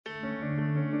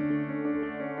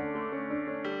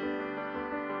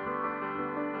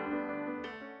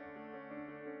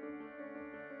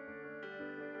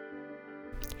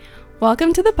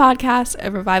Welcome to the podcast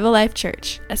of Revival Life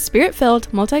Church, a spirit-filled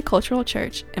multicultural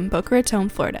church in Boca Raton,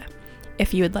 Florida.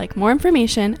 If you would like more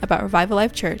information about Revival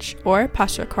Life Church or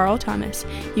Pastor Carl Thomas,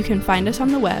 you can find us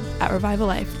on the web at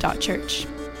revivallife.church.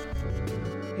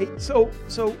 Hey, so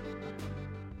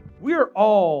we are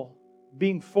all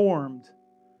being formed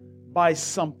by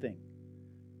something.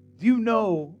 Do you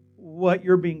know what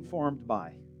you're being formed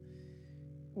by?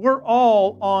 We're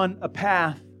all on a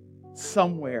path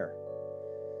somewhere.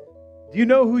 Do you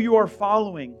know who you are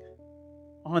following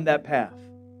on that path?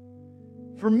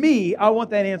 For me, I want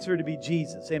that answer to be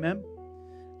Jesus. Amen?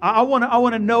 I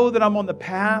want to know that I'm on the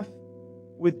path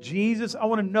with Jesus. I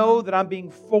want to know that I'm being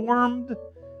formed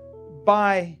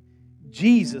by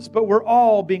Jesus. But we're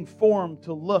all being formed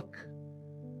to look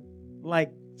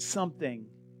like something.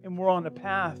 And we're on a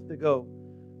path to go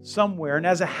somewhere. And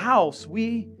as a house,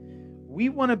 we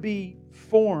want to be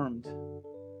formed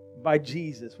by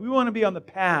Jesus. We want to be on the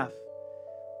path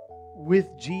with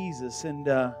Jesus. And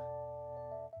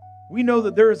we know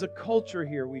that there is a culture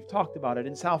here, we've talked about it,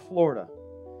 in South Florida,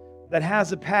 that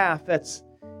has a path that's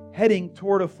heading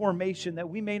toward a formation that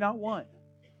we may not want.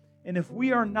 And if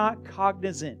we are not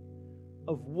cognizant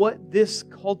of what this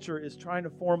culture is trying to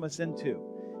form us into,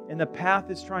 and the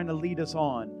path is trying to lead us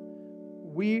on,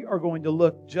 we are going to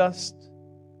look just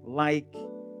like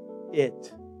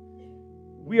it.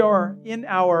 We are in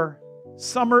our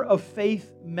Summer of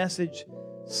Faith message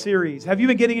series. Have you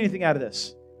been getting anything out of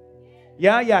this?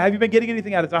 Yeah. Have you been getting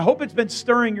anything out of it? I hope it's been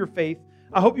stirring your faith.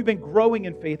 I hope you've been growing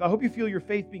in faith. I hope you feel your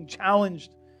faith being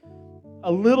challenged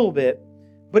a little bit.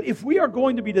 But if we are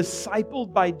going to be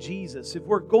discipled by Jesus, if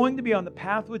we're going to be on the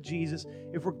path with Jesus,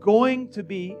 if we're going to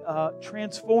be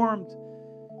transformed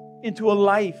into a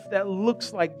life that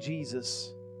looks like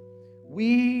Jesus,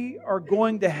 we are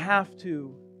going to have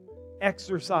to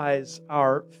exercise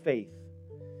our faith.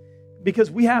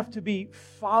 Because we have to be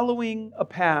following a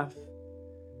path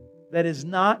that is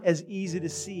not as easy to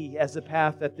see as the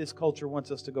path that this culture wants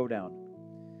us to go down.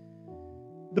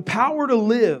 The power to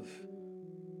live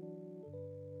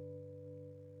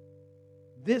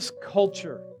this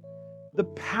culture, the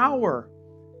power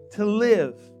to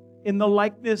live in the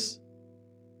likeness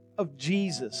of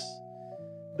Jesus,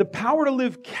 the power to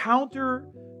live counter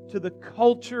to the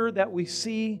culture that we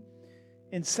see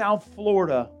in South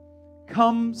Florida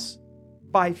comes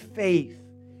by faith.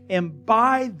 And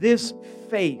by this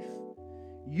faith,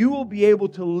 you will be able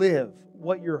to live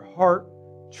what your heart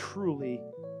truly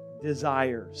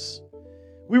desires.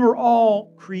 We were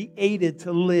all created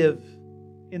to live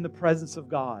in the presence of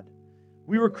God.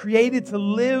 We were created to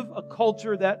live a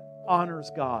culture that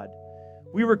honors God.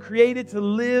 We were created to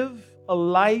live a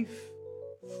life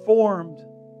formed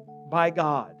by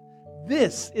God.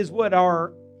 This is what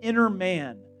our inner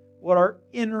man, what our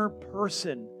inner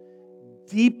person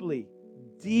deeply,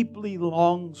 deeply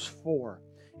longs for.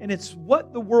 And it's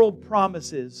what the world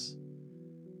promises,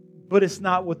 but it's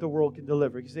not what the world can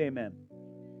deliver. You say amen.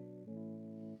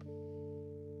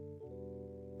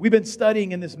 We've been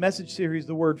studying in this message series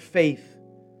the word faith.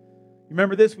 You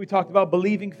remember this? We talked about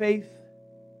believing faith.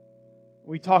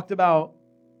 We talked about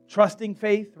trusting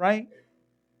faith, right?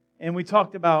 And we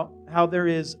talked about how there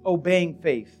is obeying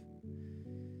faith.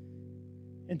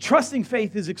 And trusting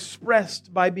faith is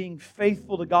expressed by being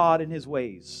faithful to God in His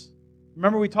ways.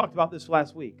 Remember we talked about this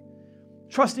last week.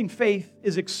 Trusting faith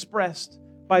is expressed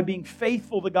by being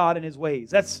faithful to God in His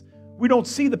ways. We don't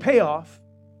see the payoff,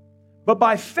 but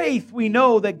by faith we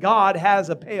know that God has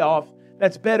a payoff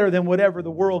that's better than whatever the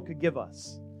world could give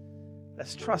us.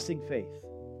 That's trusting faith.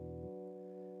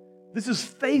 This is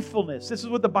faithfulness. This is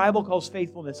what the Bible calls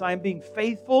faithfulness. I am being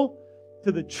faithful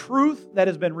to the truth that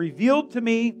has been revealed to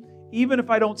me, even if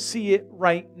I don't see it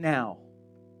right now.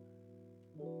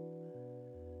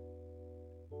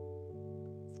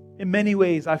 In many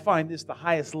ways, I find this the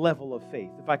highest level of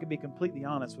faith, if I could be completely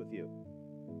honest with you.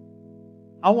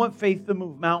 I want faith to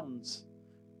move mountains,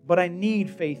 but I need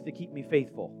faith to keep me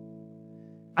faithful.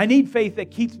 I need faith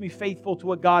that keeps me faithful to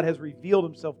what God has revealed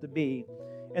Himself to be.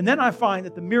 And then I find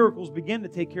that the miracles begin to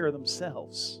take care of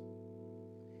themselves.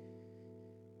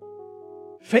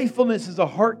 Faithfulness is a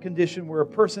heart condition where a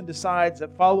person decides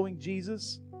that following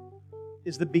Jesus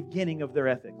is the beginning of their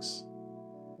ethics.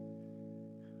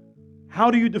 How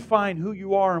do you define who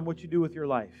you are and what you do with your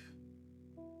life?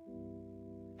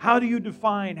 How do you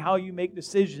define how you make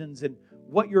decisions and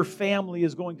what your family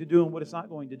is going to do and what it's not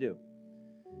going to do?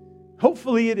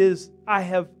 Hopefully it is, I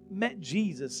have met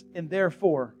Jesus and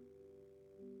therefore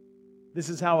this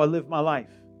is how I live my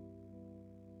life.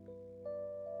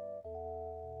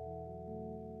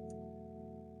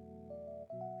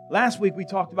 Last week we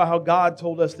talked about how God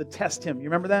told us to test Him. You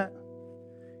remember that?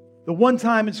 The one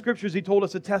time in Scriptures He told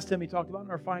us to test Him, He talked about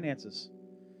in our finances.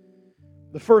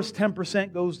 The first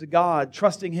 10% goes to God,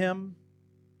 trusting Him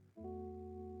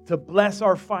to bless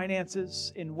our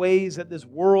finances in ways that this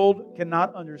world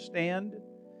cannot understand,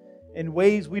 in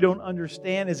ways we don't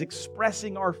understand, is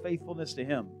expressing our faithfulness to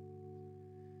Him.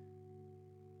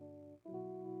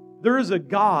 There is a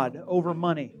God over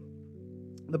money.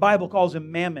 The Bible calls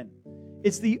Him Mammon.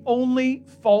 It's the only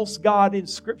false god in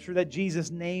Scripture that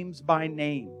Jesus names by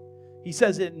name. He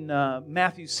says it in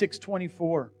Matthew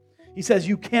 6:24. He says,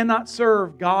 you cannot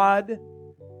serve God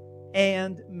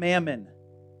and Mammon.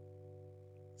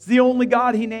 It's the only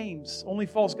God He names, only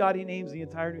false god He names in the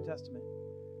entire New Testament.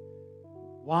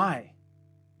 Why?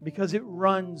 Because it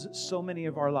runs so many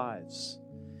of our lives.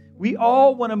 We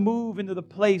all want to move into the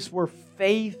place where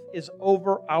faith is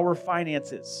over our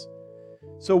finances.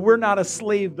 So we're not a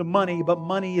slave to money, but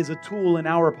money is a tool in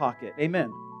our pocket.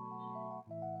 Amen.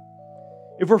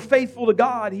 If we're faithful to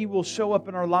God, He will show up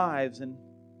in our lives. And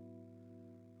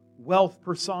wealth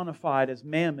personified as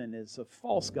mammon is a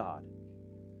false god.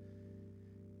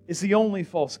 It's the only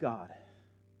false god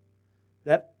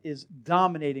that is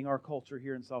dominating our culture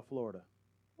here in South Florida.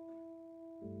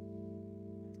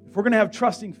 If we're going to have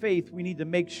trusting faith, we need to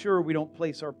make sure we don't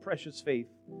place our precious faith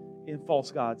in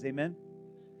false gods. Amen?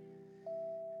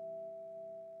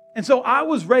 And so I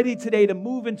was ready today to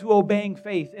move into obeying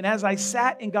faith. And as I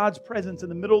sat in God's presence in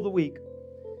the middle of the week,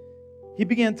 He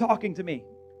began talking to me.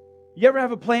 You ever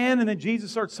have a plan and then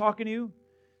Jesus starts talking to you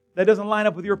that doesn't line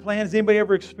up with your plan? Has anybody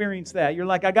ever experienced that? You're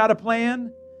like, I got a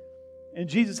plan. And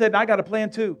Jesus said, I got a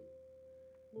plan too.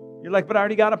 You're like, but I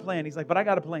already got a plan. He's like, but I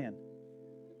got a plan.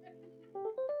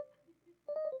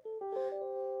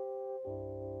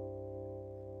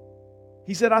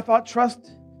 He said, I thought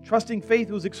trusting faith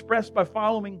was expressed by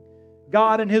following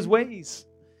God and His ways.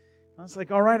 I was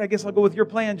like, all right, I guess I'll go with your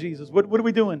plan, Jesus. What are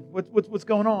we doing? What's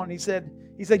going on? He said,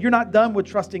 you're not done with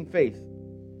trusting faith.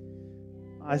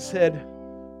 I said,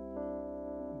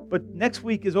 but next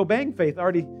week is obeying faith. I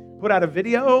already put out a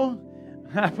video.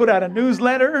 I put out a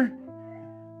newsletter.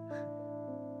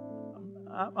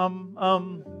 I'm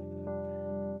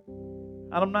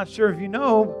not sure if you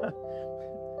know.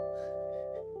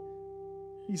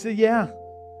 He said, yeah,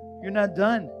 you're not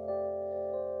done.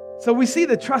 So we see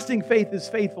that trusting faith is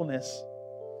faithfulness.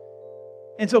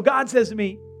 And so God says to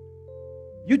me,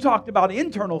 you talked about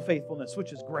internal faithfulness,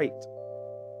 which is great.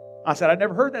 I said, I'd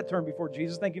never heard that term before,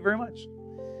 Jesus. Thank you very much.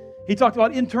 He talked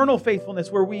about internal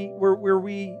faithfulness where we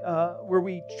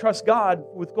trust God with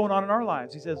what's going on in our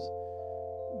lives. He says,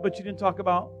 but you didn't talk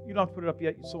about, you don't have to put it up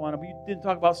yet, Sawana, but you didn't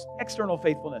talk about external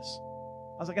faithfulness.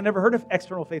 I was like, I never heard of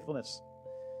external faithfulness.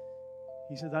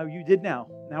 He says, oh, you did now.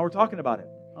 Now we're talking about it.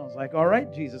 I was like, all right,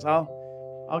 Jesus,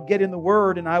 I'll get in the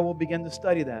Word and I will begin to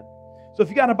study that. So if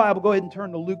you got a Bible, go ahead and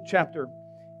turn to Luke chapter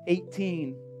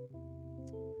 18.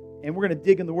 And we're going to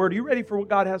dig in the Word. Are you ready for what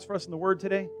God has for us in the Word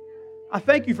today? I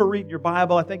thank you for reading your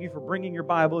Bible. I thank you for bringing your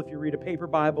Bible if you read a paper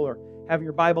Bible or having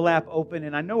your Bible app open.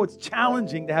 And I know it's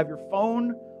challenging to have your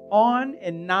phone on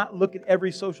and not look at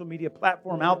every social media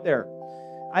platform out there.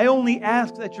 I only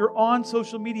ask that you're on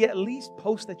social media, at least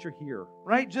post that you're here,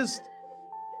 right? Just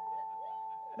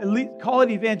at least call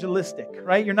it evangelistic,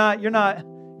 right? You're not,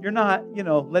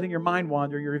 letting your mind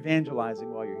wander. You're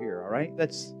evangelizing while you're here, all right?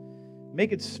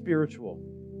 Make it spiritual.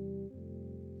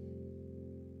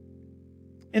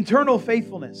 Internal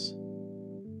faithfulness.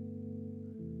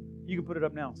 You can put it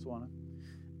up now, Swana.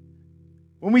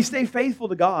 When we stay faithful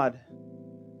to God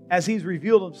as He's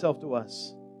revealed Himself to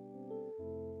us,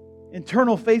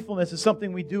 internal faithfulness is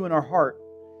something we do in our heart.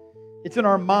 It's in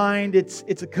our mind. It's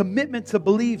a commitment to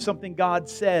believe something God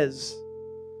says.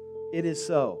 It is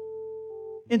so.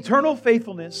 Internal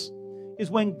faithfulness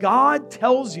is when God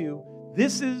tells you,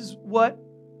 this is what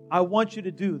I want you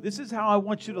to do. This is how I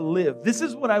want you to live. This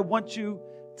is what I want you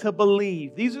to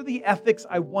believe. These are the ethics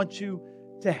I want you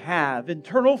to have.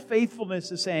 Internal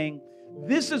faithfulness is saying,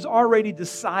 this is already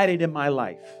decided in my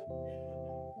life.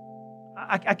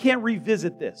 I can't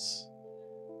revisit this.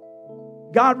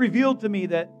 God revealed to me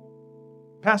that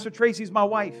Pastor Tracy's my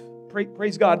wife.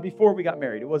 Praise God, before we got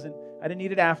married. I didn't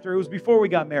need it after. It was before we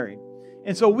got married.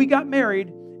 And so we got married,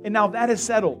 and now that is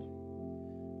settled.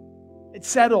 It's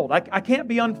settled. I can't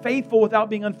be unfaithful without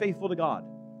being unfaithful to God.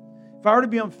 If I were to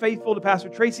be unfaithful to Pastor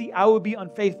Tracy, I would be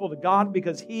unfaithful to God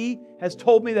because He has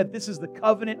told me that this is the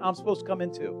covenant I'm supposed to come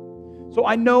into. So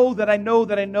I know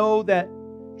that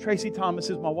Tracy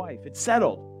Thomas is my wife. It's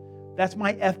settled. That's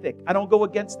my ethic. I don't go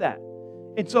against that.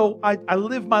 And so I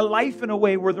live my life in a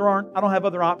way where I don't have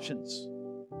other options.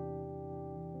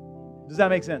 Does that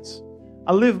make sense?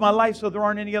 I live my life so there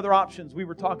aren't any other options. We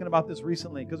were talking about this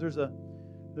recently because there's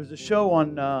there's a show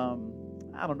on,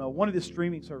 I don't know, one of the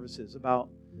streaming services about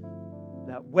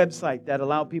that website that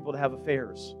allowed people to have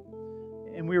affairs.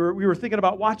 And we were thinking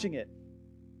about watching it.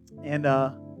 And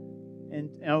I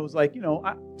was like,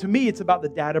 to me, it's about the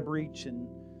data breach and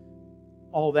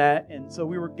all that. And so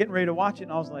we were getting ready to watch it,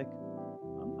 and I was like,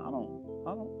 I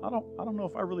don't know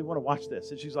if I really want to watch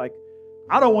this. And she's like,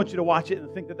 I don't want you to watch it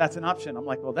and think that that's an option. I'm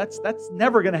like, well, that's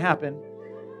never going to happen.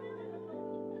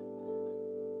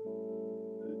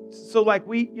 So like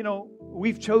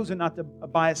we've chosen not to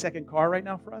buy a second car right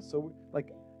now for us. So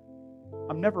like,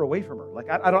 I'm never away from her. Like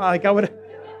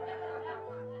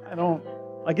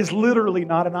it's literally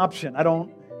not an option. I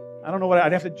don't know what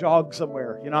I'd have to jog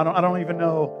somewhere. I don't even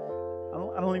know.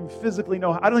 I don't even physically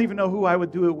know. I don't even know who I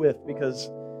would do it with, because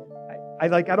I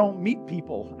don't meet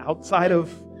people outside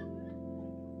of,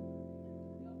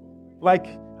 like,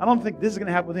 I don't think this is going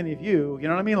to happen with any of you. You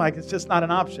know what I mean? Like, it's just not an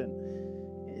option.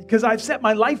 Because I've set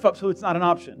my life up so it's not an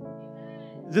option.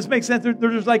 Does this make sense?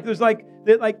 There's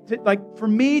for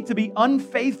me to be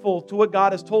unfaithful to what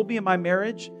God has told me in my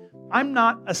marriage, I'm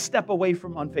not a step away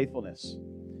from unfaithfulness.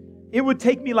 It would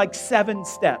take me like 7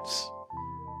 steps.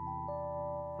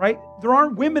 Right? There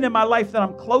aren't women in my life that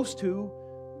I'm close to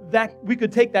that we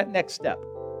could take that next step.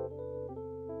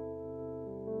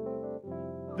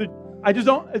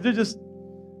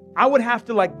 I would have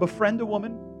to like befriend a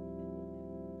woman.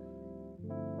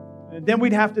 And then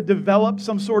we'd have to develop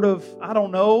some sort of, I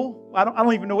don't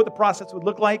even know what the process would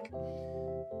look like.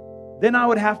 Then I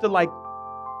would have to like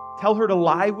tell her to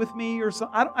lie with me or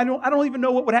something. I don't even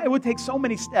know what would happen. It would take so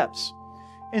many steps.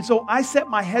 And so I set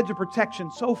my hedge of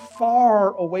protection so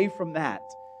far away from that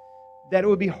it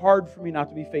would be hard for me not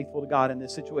to be faithful to God in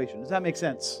this situation. Does that make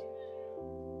sense?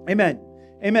 Amen.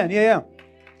 Amen. Yeah.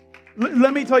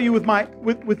 Let me tell you, with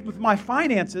my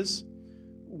finances,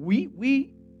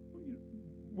 we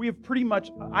have pretty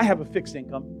much, I have a fixed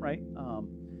income, right?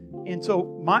 And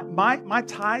so my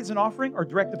tithes and offering are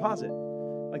direct deposit.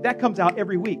 Like, that comes out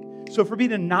every week. So for me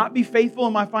to not be faithful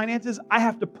in my finances, I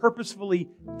have to purposefully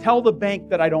tell the bank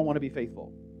that I don't want to be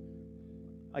faithful.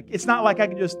 Like, it's not like I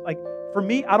can just, like, for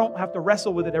me, I don't have to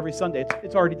wrestle with it every Sunday.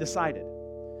 It's already decided.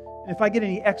 And if I get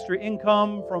any extra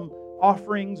income from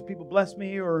offerings, people bless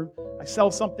me, or I sell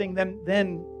something,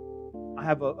 then I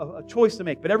have a choice to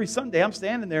make. But every Sunday, I'm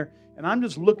standing there and I'm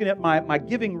just looking at my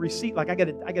giving receipt. Like, I get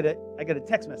a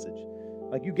text message.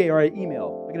 Like, you gave, or an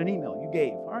email. I get an email. You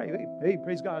gave. All right, hey,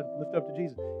 praise God. Lift up to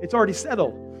Jesus. It's already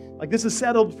settled. Like, this is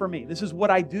settled for me. This is what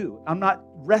I do. I'm not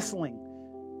wrestling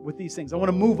with these things. I want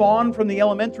to move on from the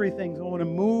elementary things. I want to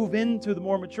move into the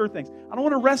more mature things. I don't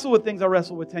want to wrestle with things I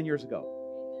wrestled with 10 years ago.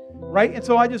 Right? And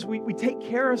so we take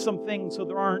care of some things so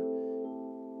there aren't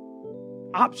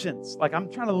options. Like,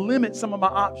 I'm trying to limit some of my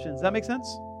options. Does that make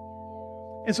sense?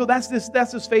 And so that's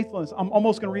this faithfulness. I'm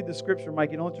almost going to read the scripture,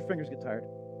 Mike. Don't let your fingers get tired.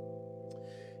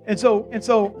 And so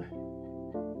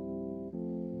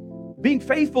being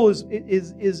faithful is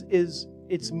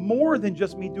it's more than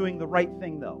just me doing the right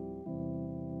thing, though.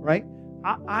 Right?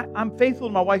 I'm faithful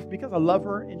to my wife because I love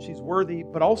her and she's worthy,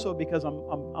 but also because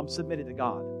I'm submitted to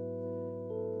God.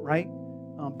 Right?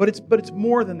 But it's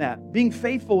more than that. Being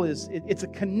faithful it's a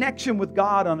connection with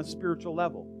God on a spiritual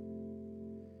level.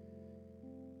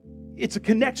 It's a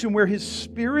connection where His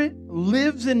Spirit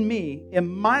lives in me, and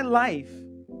my life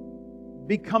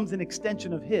becomes an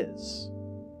extension of His.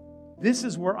 This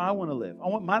is where I want to live. I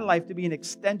want my life to be an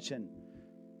extension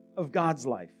of God's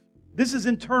life. This is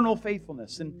internal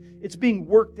faithfulness, and it's being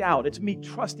worked out. It's me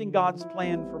trusting God's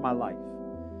plan for my life.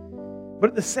 But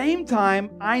at the same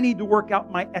time, I need to work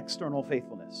out my external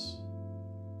faithfulness.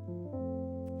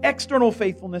 External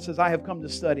faithfulness, as I have come to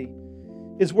study,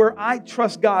 is where I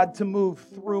trust God to move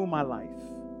through my life.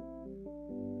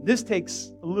 This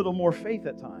takes a little more faith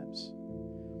at times.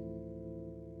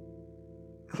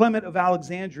 Clement of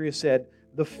Alexandria said,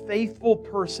 "The faithful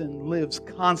person lives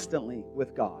constantly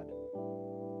with God."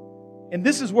 And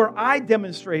this is where I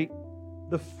demonstrate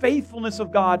the faithfulness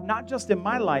of God, not just in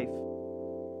my life,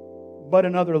 but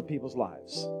in other people's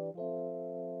lives.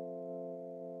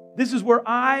 This is where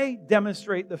I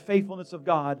demonstrate the faithfulness of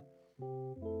God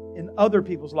in other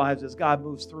people's lives as God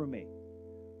moves through me.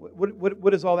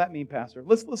 What does all that mean, Pastor?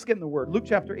 Let's get in the Word. Luke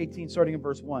chapter 18, starting in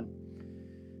verse 1.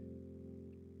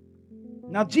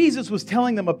 Now Jesus was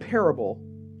telling them a parable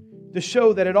to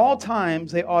show that at all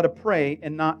times they ought to pray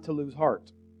and not to lose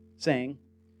heart, saying,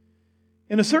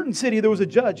 "In a certain city there was a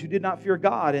judge who did not fear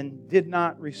God and did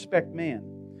not respect man.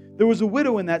 There was a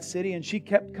widow in that city, and she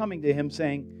kept coming to him,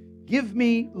 saying, 'Give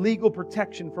me legal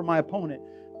protection for my opponent.'"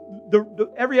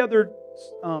 Every other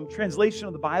translation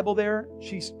of the Bible there,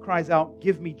 she cries out,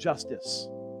 "Give me justice.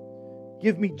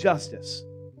 Give me justice."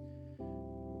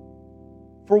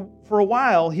 For a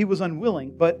while he was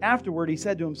unwilling, but afterward he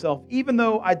said to himself, even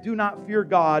though I do not fear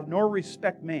God nor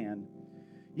respect man,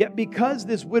 yet because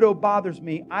this widow bothers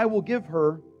me, I will give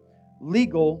her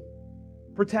legal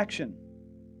protection.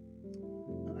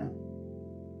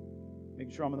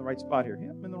 Making sure I'm in the right spot here. Yeah,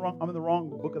 I'm in the wrong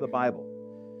book of the Bible.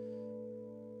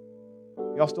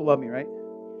 Y'all still love me, right?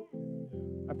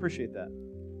 I appreciate that.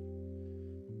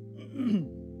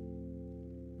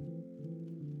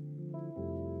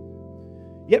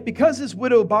 Yet because this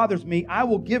widow bothers me, I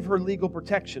will give her legal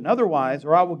protection. Otherwise,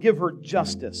 or I will give her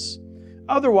justice.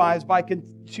 Otherwise, by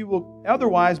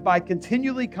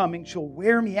continually coming, she'll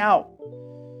wear me out.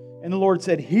 And the Lord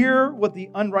said, hear what the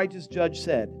unrighteous judge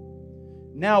said.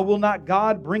 Now will not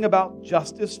God bring about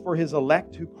justice for his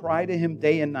elect who cry to him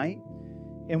day and night?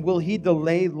 And will he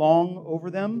delay long over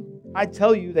them? I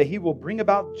tell you that he will bring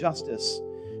about justice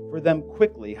for them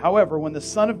quickly. However, when the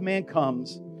Son of Man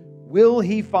comes, will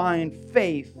he find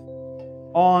faith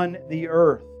on the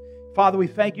earth? Father, we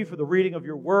thank you for the reading of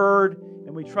your word,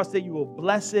 and we trust that you will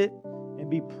bless it and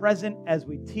be present as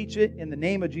we teach it in the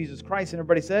name of Jesus Christ. And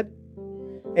everybody said,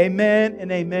 amen and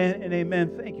amen and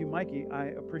amen. Thank you, Mikey. I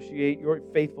appreciate your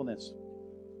faithfulness.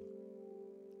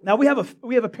 Now we have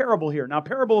a parable here. Now,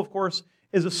 parable, of course,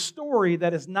 is a story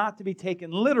that is not to be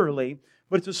taken literally,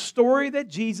 but it's a story that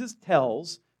Jesus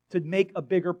tells to make a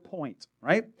bigger point,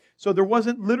 right? So there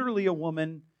wasn't literally a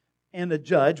woman and a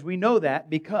judge. We know that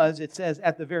because it says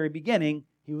at the very beginning,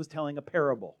 he was telling a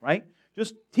parable, right?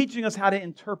 Just teaching us how to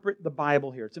interpret the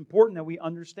Bible here. It's important that we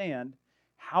understand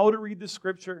how to read the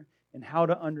Scripture and how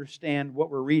to understand what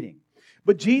we're reading.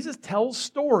 But Jesus tells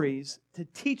stories to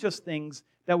teach us things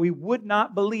that we would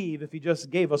not believe if he just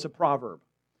gave us a proverb.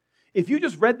 If you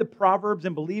just read the Proverbs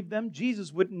and believed them,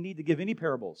 Jesus wouldn't need to give any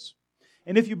parables.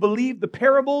 And if you believe the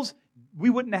parables, we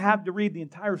wouldn't have to read the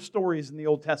entire stories in the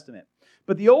Old Testament.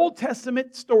 But the Old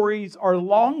Testament stories are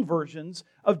long versions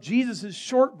of Jesus'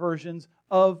 short versions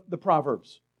of the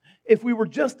Proverbs. If we were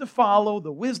just to follow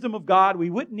the wisdom of God, we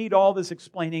wouldn't need all this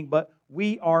explaining, but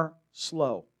we are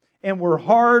slow. And we're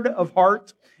hard of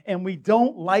heart, and we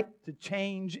don't like to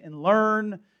change and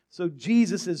learn. So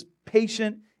Jesus is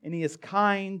patient, and he is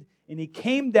kind, and he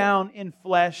came down in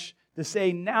flesh to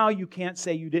say, now you can't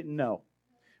say you didn't know.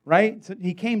 Right? So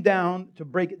he came down to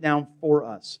break it down for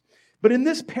us. But in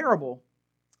this parable,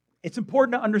 it's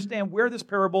important to understand where this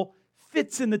parable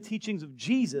fits in the teachings of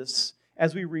Jesus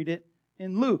as we read it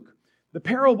in Luke. The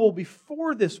parable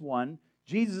before this one,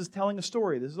 Jesus is telling a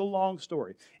story. This is a long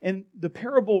story. And the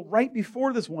parable right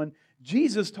before this one,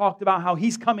 Jesus talked about how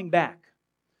he's coming back.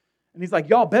 And he's like,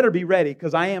 y'all better be ready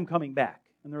because I am coming back.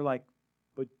 And they're like,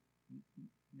 but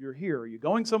you're here. Are you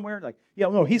going somewhere? Like, yeah,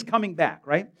 no, he's coming back,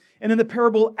 right? And in the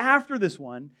parable after this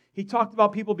one, he talked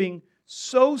about people being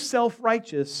so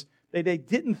self-righteous that they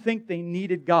didn't think they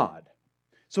needed God.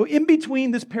 So in between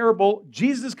this parable,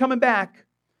 Jesus is coming back,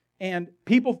 and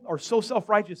people are so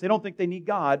self-righteous they don't think they need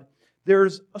God.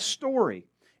 There's a story.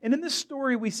 And in this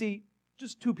story, we see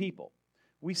just two people.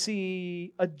 We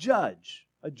see a judge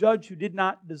who did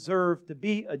not deserve to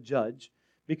be a judge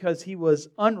because he was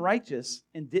unrighteous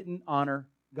and didn't honor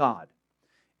God.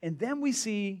 And then we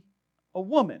see a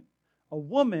woman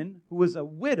who was a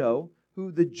widow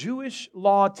who the Jewish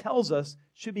law tells us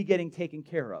should be getting taken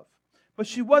care of. But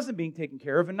she wasn't being taken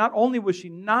care of, and not only was she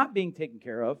not being taken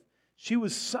care of, she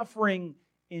was suffering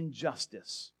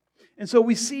injustice. And so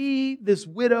we see this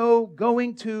widow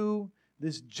going to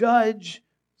this judge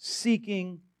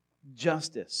seeking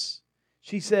justice.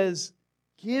 She says,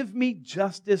 give me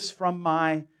justice from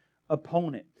my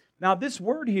opponent. Now, this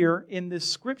word here in this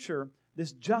scripture,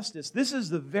 this justice, this is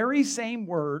the very same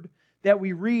word that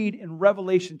we read in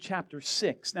Revelation chapter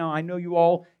 6. Now, I know you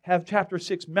all have chapter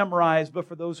 6 memorized, but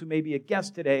for those who may be a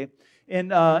guest today, in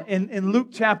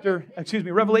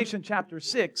Revelation chapter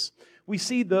 6, we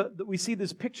see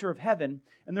this picture of heaven,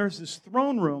 and there's this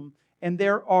throne room, and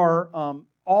there are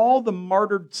all the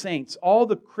martyred saints, all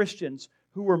the Christians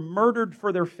who were murdered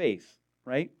for their faith,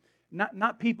 right?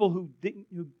 Not people who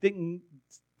didn't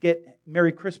get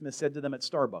Merry Christmas said to them at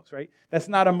Starbucks, right? That's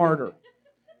not a martyr.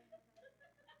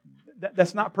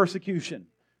 That's not persecution.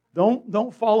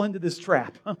 Don't fall into this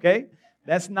trap, okay?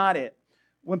 That's not it.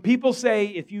 When people say,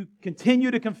 if you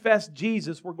continue to confess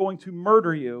Jesus, we're going to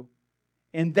murder you,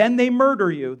 and then they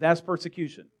murder you, that's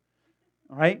persecution,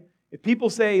 all right? If people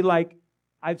say, like,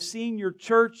 I've seen your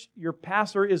church, your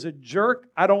pastor is a jerk,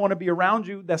 I don't want to be around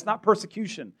you, that's not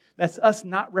persecution. That's us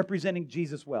not representing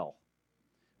Jesus well,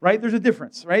 right? There's a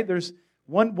difference, right? There's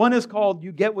one is called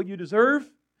you get what you deserve,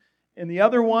 and the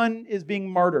other one is being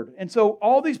martyred. And so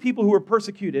all these people who were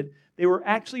persecuted, they were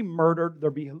actually murdered.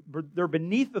 They're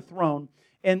beneath the throne.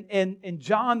 And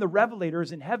John the Revelator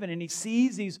is in heaven, and he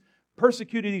sees these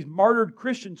persecuted, these martyred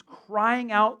Christians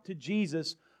crying out to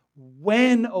Jesus,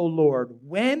 "When, O Lord,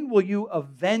 when will you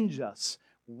avenge us?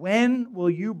 When will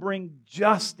you bring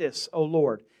justice, O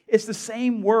Lord?" It's the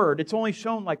same word. It's only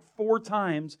shown like 4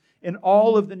 times in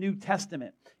all of the New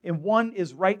Testament. And one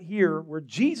is right here where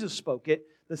Jesus spoke it,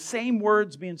 the same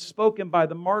words being spoken by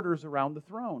the martyrs around the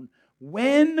throne.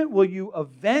 When will you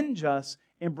avenge us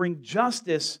and bring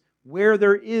justice where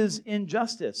there is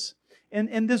injustice?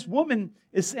 And this woman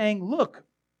is saying, look,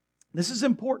 this is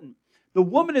important. The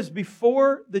woman is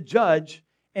before the judge,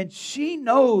 and she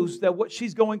knows that what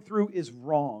she's going through is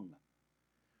wrong.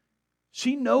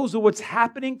 She knows that what's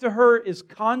happening to her is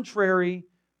contrary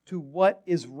to what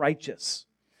is righteous.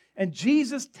 And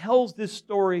Jesus tells this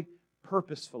story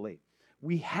purposefully.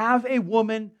 We have a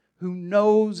woman who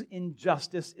knows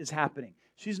injustice is happening.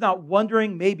 She's not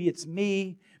wondering, maybe it's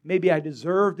me, maybe I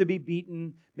deserve to be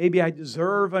beaten, maybe I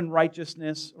deserve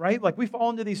unrighteousness, right? Like we fall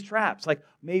into these traps, like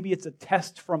maybe it's a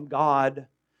test from God.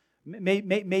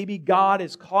 Maybe God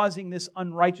is causing this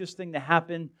unrighteous thing to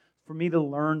happen for me to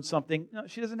learn something. No,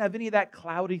 she doesn't have any of that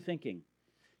cloudy thinking.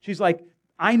 She's like,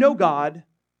 I know God,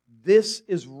 this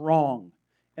is wrong,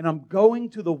 and I'm going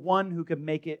to the one who can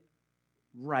make it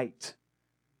right.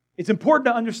 It's important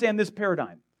to understand this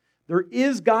paradigm. There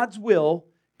is God's will.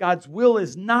 God's will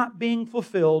is not being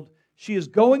fulfilled. She is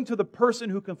going to the person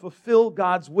who can fulfill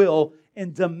God's will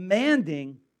and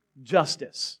demanding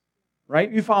justice.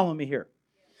 Right? You follow me here?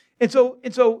 And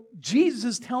so Jesus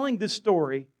is telling this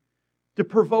story to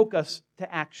provoke us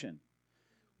to action.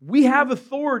 We have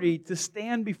authority to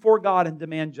stand before God and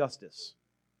demand justice.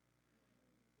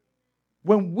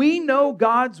 When we know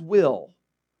God's will,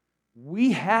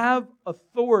 we have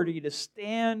authority to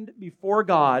stand before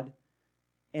God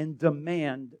and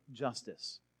demand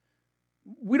justice.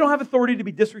 We don't have authority to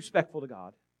be disrespectful to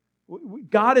God.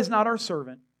 God is not our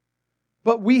servant,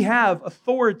 but we have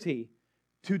authority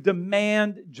to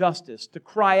demand justice, to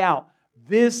cry out,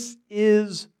 this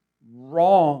is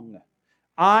wrong.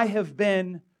 I have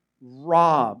been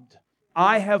robbed.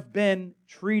 I have been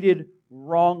treated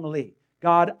wrongly.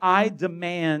 God, I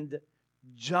demand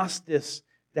justice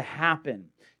to happen.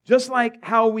 Just like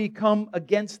how we come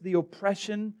against the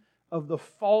oppression of the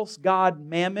false god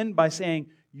Mammon by saying,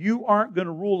 you aren't going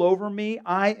to rule over me.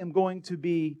 I am going to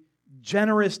be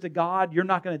generous to God. You're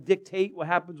not going to dictate what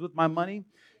happens with my money.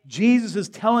 Jesus is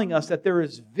telling us that there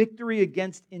is victory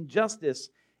against injustice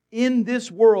in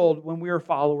this world when we are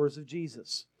followers of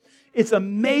Jesus. It's a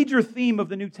major theme of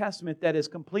the New Testament that is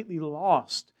completely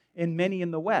lost in many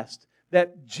in the West,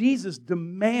 that Jesus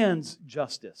demands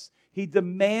justice. He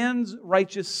demands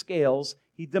righteous scales.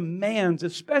 He demands,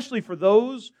 especially for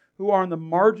those who are on the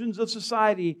margins of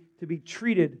society, to be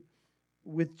treated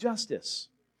with justice.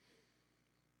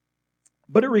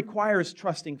 But it requires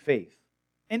trusting faith.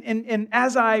 And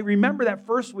as I remember that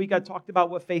first week, I talked about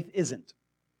what faith isn't.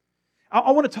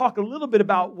 I want to talk a little bit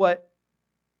about what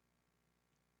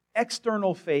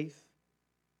external faith,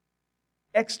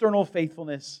 external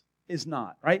faithfulness is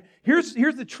not, right? Here's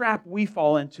the trap we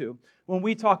fall into when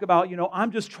we talk about,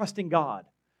 I'm just trusting God.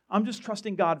 I'm just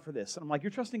trusting God for this. And I'm like,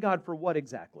 you're trusting God for what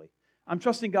exactly? I'm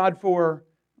trusting God for,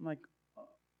 I'm like,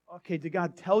 okay, did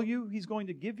God tell you He's going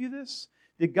to give you this?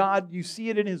 Did God, you see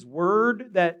it in His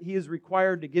Word that He is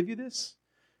required to give you this?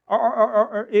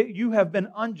 Or you have been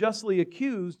unjustly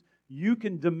accused, you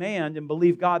can demand and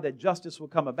believe God that justice will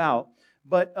come about.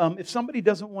 But if somebody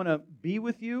doesn't want to be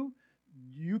with you,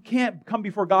 you can't come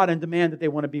before God and demand that they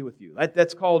want to be with you.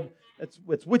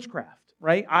 It's witchcraft,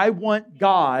 right? I want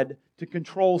God to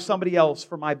control somebody else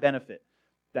for my benefit.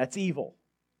 That's evil.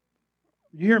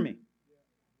 You hear me?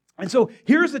 And so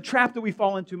here's the trap that we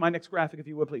fall into. My next graphic, if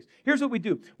you would, please. Here's what we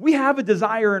do. We have a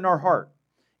desire in our heart,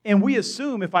 and we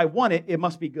assume if I want it, it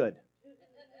must be good.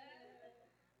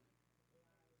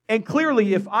 And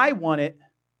clearly, if I want it,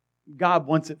 God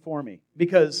wants it for me.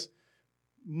 Because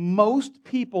most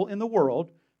people in the world,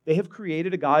 they have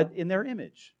created a God in their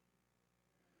image.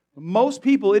 Most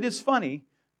people, it is funny,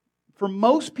 for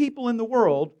most people in the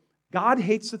world, God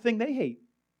hates the thing they hate.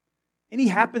 And He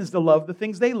happens to love the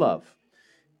things they love.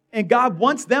 And God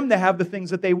wants them to have the things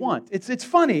that they want. It's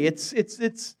funny.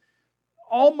 It's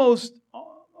almost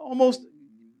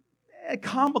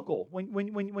comical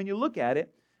when you look at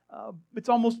it. It's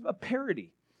almost a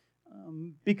parody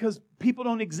because people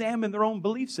don't examine their own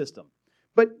belief system.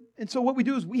 And so what we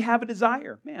do is we have a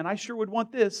desire. Man, I sure would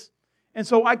want this. And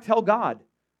so I tell God,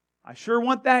 I sure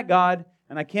want that, God,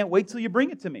 and I can't wait till you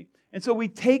bring it to me. And so we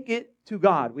take it to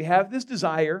God. We have this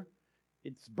desire.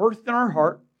 It's birthed in our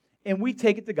heart. And we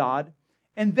take it to God.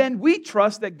 And then we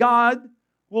trust that God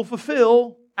will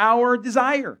fulfill our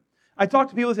desire. I talk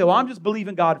to people who say, well, I'm just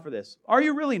believing God for this. Are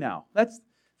you really now? That's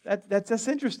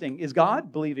interesting. Is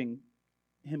God believing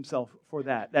himself for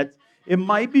that? It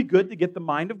might be good to get the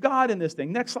mind of God in this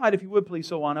thing. Next slide, if you would, please,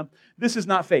 Sowana. This is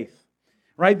not faith,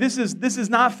 right? This is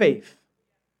not faith.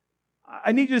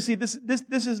 I need you to see this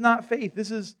is not faith.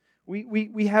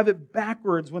 We have it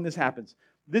backwards when this happens.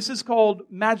 This is called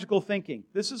magical thinking.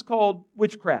 This is called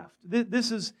witchcraft.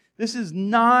 This is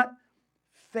not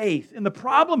faith. And the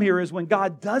problem here is when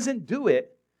God doesn't do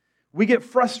it, we get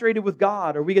frustrated with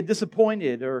God, or we get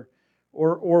disappointed, or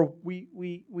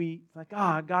we like,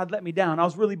 God let me down. I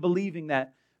was really believing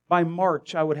that by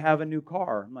March I would have a new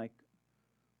car. I'm like,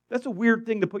 that's a weird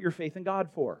thing to put your faith in God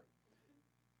for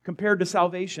compared to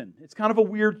salvation. It's kind of a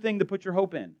weird thing to put your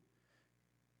hope in.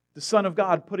 The Son of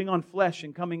God putting on flesh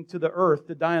and coming to the earth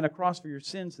to die on a cross for your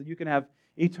sins so that you can have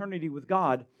eternity with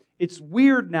God. It's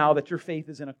weird now that your faith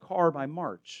is in a car by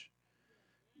March.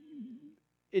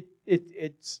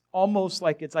 It's almost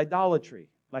like it's idolatry,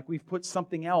 like we've put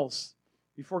something else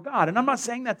before God. And I'm not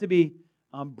saying that to be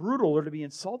brutal or to be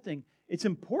insulting. It's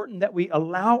important that we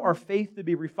allow our faith to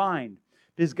be refined,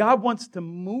 because God wants to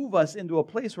move us into a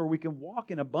place where we can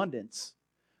walk in abundance.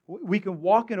 We can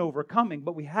walk in overcoming,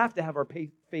 but we have to have our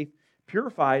faith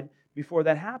purified before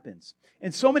that happens.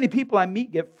 And so many people I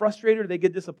meet get frustrated, or they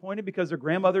get disappointed because their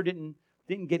grandmother didn't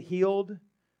get healed,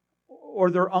 or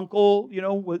their uncle,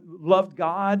 loved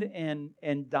God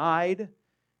and died.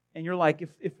 And you're like,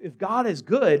 if God is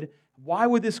good, why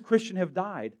would this Christian have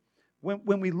died?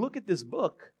 When we look at this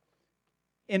book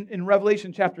in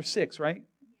Revelation chapter 6, right?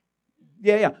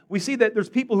 Yeah. We see that there's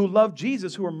people who love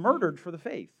Jesus who are murdered for the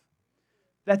faith.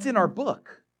 That's in our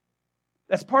book.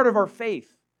 That's part of our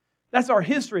faith. That's our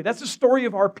history. That's the story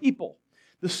of our people.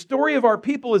 The story of our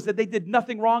people is that they did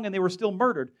nothing wrong and they were still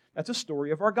murdered. That's a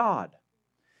story of our God.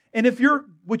 And if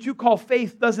what you call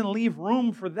faith doesn't leave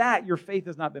room for that, your faith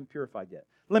has not been purified yet.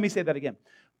 Let me say that again.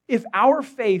 If our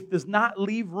faith does not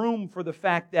leave room for the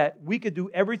fact that we could do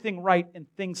everything right and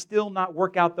things still not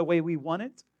work out the way we want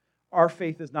it, our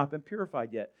faith has not been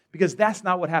purified yet. Because that's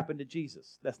not what happened to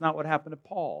Jesus. That's not what happened to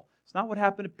Paul. It's not what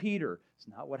happened to Peter. It's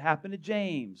not what happened to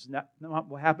James. Not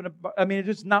what happened to, it's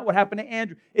just not what happened to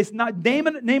Andrew. It's not, name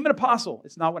an apostle.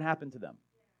 It's not what happened to them.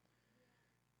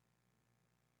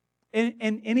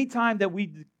 And any time that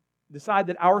we decide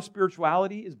that our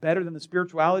spirituality is better than the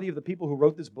spirituality of the people who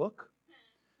wrote this book,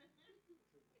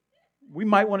 we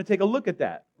might want to take a look at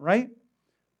that, right?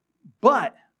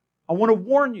 But I want to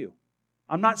warn you,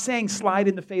 I'm not saying slide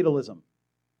into fatalism.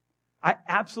 I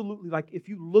absolutely, if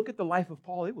you look at the life of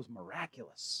Paul, it was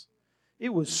miraculous.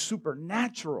 It was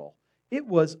supernatural. It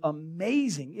was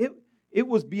amazing. It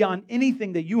was beyond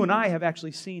anything that you and I have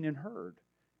actually seen and heard.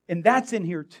 And that's in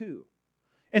here too.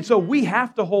 And so we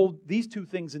have to hold these two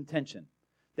things in tension.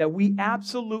 That we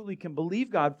absolutely can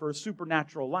believe God for a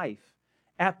supernatural life,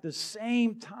 at the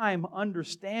same time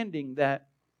understanding that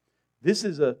this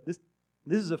is a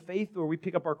faith where we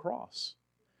pick up our cross.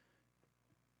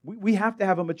 We have to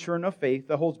have a mature enough faith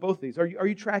that holds both these. Are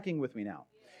you tracking with me now?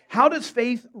 How does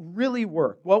faith really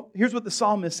work? Well, here's what the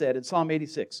psalmist said in Psalm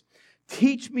 86.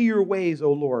 Teach me your ways,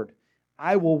 O Lord.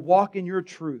 I will walk in your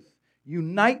truth.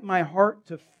 Unite my heart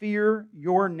to fear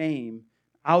your name.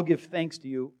 I'll give thanks to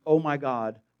you, O my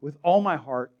God, with all my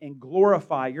heart and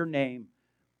glorify your name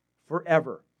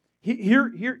forever.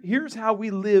 Here's how we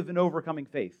live in overcoming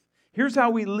faith. Here's how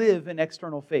we live in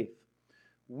external faith.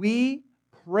 We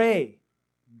pray,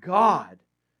 God,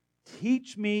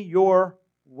 teach me your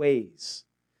ways.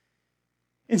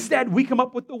 Instead, we come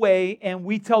up with the way and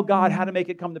we tell God how to make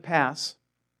it come to pass.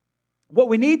 What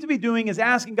we need to be doing is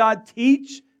asking God,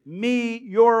 teach me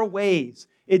your ways.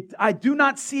 I do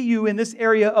not see you in this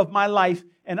area of my life,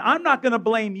 and I'm not going to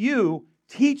blame you.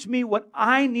 Teach me what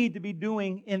I need to be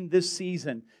doing in this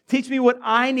season. Teach me what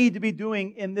I need to be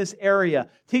doing in this area.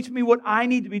 Teach me what I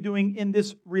need to be doing in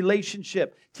this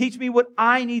relationship. Teach me what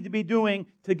I need to be doing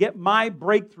to get my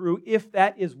breakthrough, if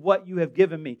that is what you have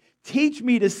given me. Teach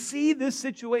me to see this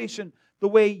situation the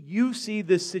way you see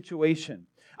this situation.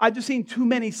 I've just seen too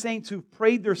many saints who've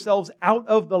prayed themselves out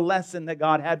of the lesson that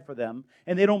God had for them,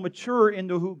 and they don't mature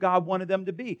into who God wanted them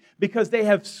to be because they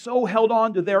have so held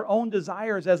on to their own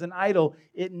desires as an idol,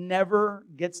 it never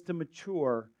gets to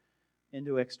mature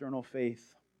into external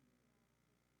faith.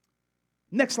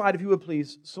 Next slide, if you would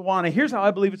please. Sawana, here's how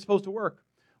I believe it's supposed to work.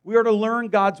 We are to learn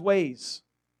God's ways.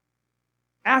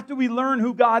 After we learn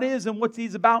who God is and what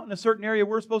He's about in a certain area,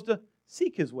 we're supposed to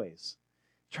seek His ways.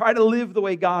 Try to live the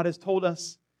way God has told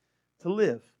us to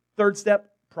live. Third step,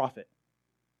 prophet.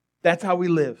 That's how we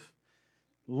live.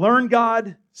 Learn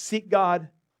God, seek God,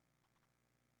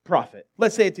 profit.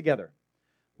 Let's say it together.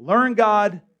 Learn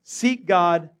God, seek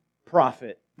God,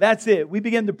 profit. That's it. We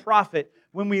begin to profit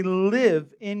when we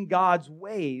live in God's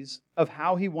ways of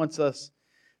how He wants us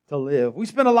to live. We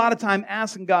spend a lot of time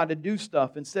asking God to do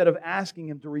stuff instead of asking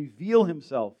Him to reveal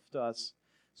Himself to us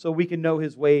so we can know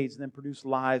His ways and then produce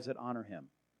lives that honor Him.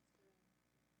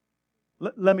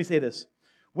 Let me say this.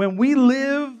 When we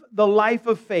live the life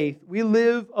of faith, we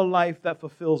live a life that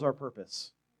fulfills our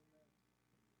purpose.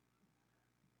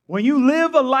 When you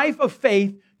live a life of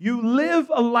faith, you live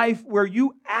a life where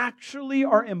you actually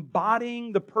are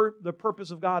embodying the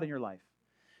purpose of God in your life.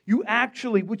 You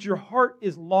actually, what your heart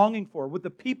is longing for, what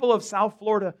the people of South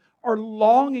Florida are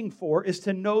longing for, is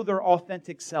to know their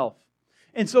authentic self.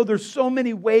 And so there's so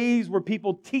many ways where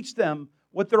people teach them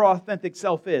what their authentic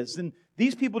self is. And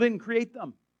these people didn't create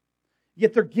them.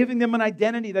 Yet they're giving them an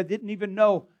identity that didn't even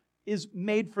know is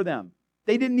made for them.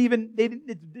 It didn't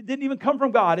even come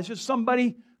from God. It's just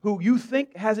somebody who you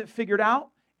think has it figured out,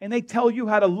 and they tell you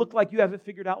how to look like you have it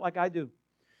figured out like I do.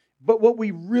 But what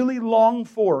we really long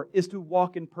for is to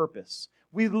walk in purpose.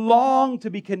 We long to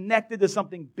be connected to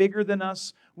something bigger than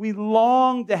us. We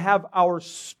long to have our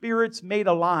spirits made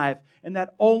alive, and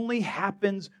that only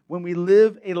happens when we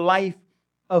live a life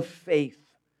of faith.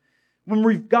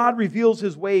 When God reveals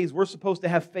His ways, we're supposed to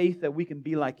have faith that we can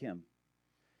be like Him.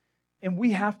 And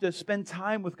we have to spend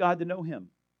time with God to know Him.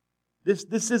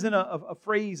 This isn't a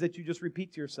phrase that you just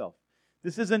repeat to yourself.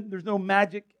 There's no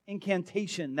magic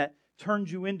incantation that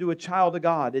turns you into a child of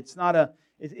God. It's not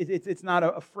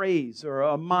a phrase or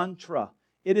a mantra.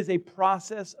 It is a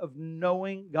process of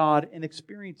knowing God and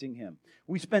experiencing Him.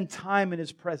 We spend time in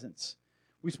His presence.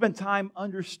 We spend time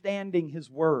understanding His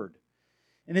Word.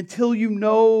 And until you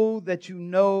know that you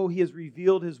know He has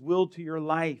revealed His will to your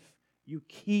life, you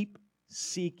keep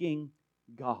seeking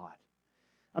God.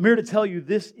 I'm here to tell you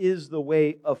this is the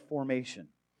way of formation.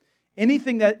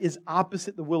 Anything that is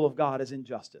opposite the will of God is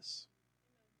injustice.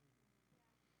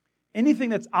 Anything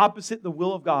that's opposite the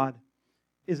will of God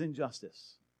is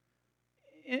injustice.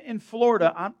 In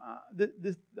Florida, I'm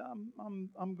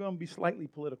going to be slightly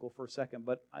political for a second,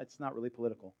 but it's not really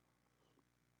political.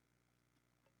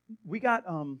 We got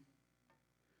our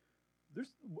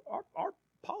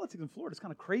politics in Florida is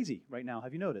kind of crazy right now.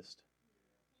 Have you noticed?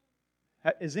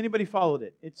 Has anybody followed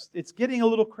it? It's getting a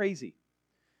little crazy,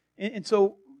 and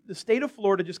so the state of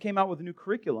Florida just came out with a new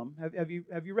curriculum. Have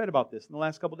you read about this in the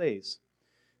last couple of days?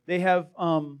 They have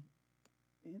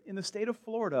in the state of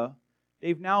Florida,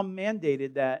 they've now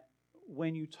mandated that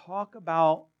when you talk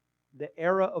about the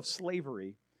era of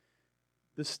slavery,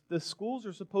 the schools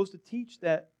are supposed to teach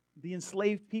that the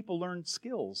enslaved people learned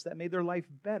skills that made their life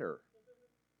better.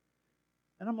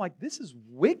 And I'm like, this is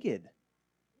wicked.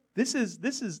 This is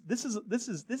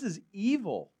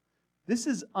evil. This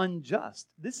is unjust.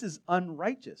 This is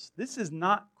unrighteous. This is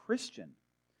not Christian.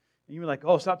 And you're like,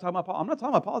 oh, stop talking about politics. I'm not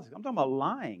talking about politics. I'm talking about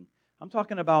lying. I'm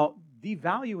talking about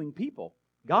devaluing people.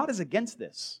 God is against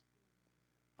this.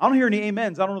 I don't hear any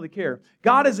amens. I don't really care.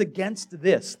 God is against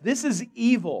this. This is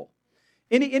evil.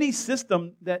 Any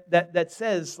system that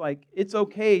says like it's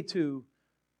okay to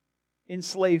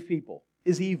enslave people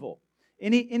is evil.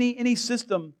 Any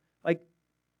system like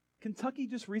Kentucky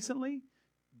just recently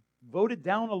voted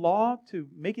down a law to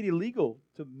make it illegal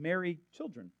to marry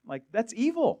children. Like that's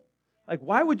evil. Like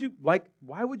why would you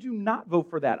not vote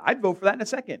for that? I'd vote for that in a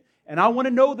second. And I want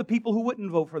to know the people who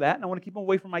wouldn't vote for that, and I want to keep them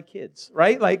away from my kids,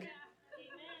 right? Like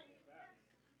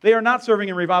they are not serving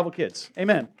in Revival Kids.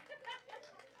 Amen.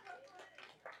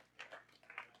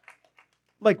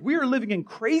 Like we are living in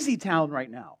crazy town right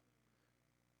now.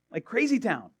 Like crazy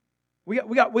town. We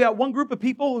got one group of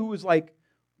people who is like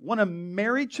want to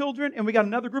marry children, and we got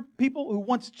another group of people who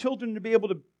wants children to be able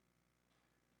to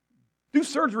do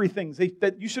surgery things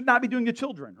that you should not be doing to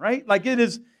children, right? Like it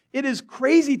is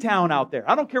crazy town out there.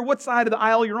 I don't care what side of the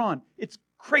aisle you're on. It's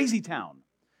crazy town.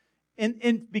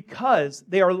 And because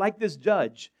they are like this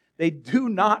judge, they do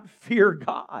not fear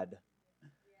God.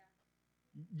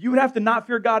 You would have to not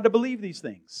fear God to believe these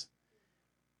things.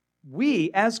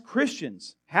 We, as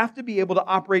Christians, have to be able to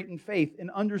operate in faith and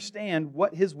understand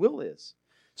what His will is.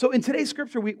 So in today's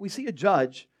scripture, we see a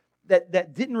judge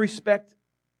that didn't respect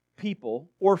people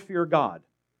or fear God.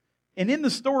 And in the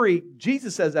story,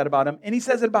 Jesus says that about him, and He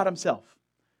says it about Himself.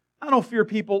 I don't fear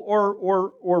people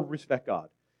or respect God.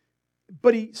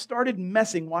 But He started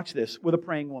messing, watch this, with a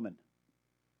praying woman.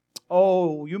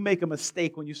 Oh, you make a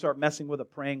mistake when you start messing with a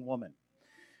praying woman.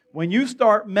 When you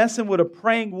start messing with a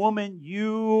praying woman,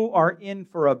 you are in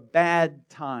for a bad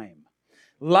time.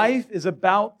 Life is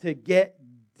about to get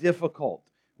difficult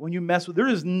when you mess with.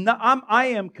 I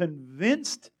am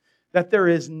convinced that there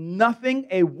is nothing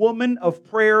a woman of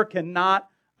prayer cannot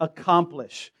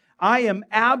accomplish. I am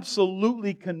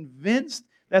absolutely convinced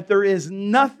that there is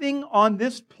nothing on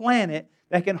this planet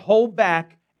that can hold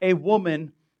back a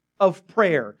woman of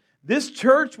prayer. This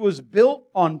church was built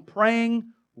on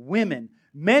praying women.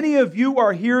 Many of you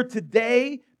are here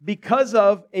today because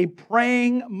of a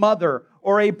praying mother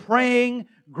or a praying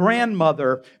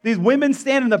grandmother. These women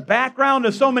stand in the background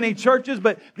of so many churches,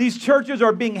 but these churches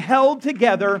are being held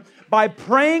together by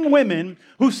praying women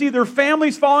who see their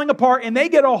families falling apart, and they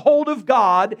get a hold of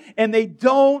God and they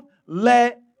don't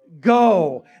let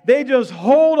go. They just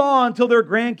hold on till their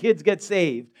grandkids get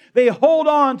saved. They hold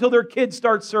on till their kids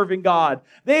start serving God.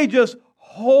 They just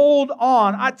hold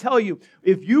on. I tell you,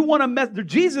 if you want to mess,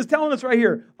 Jesus is telling us right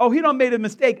here, He done made a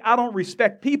mistake. I don't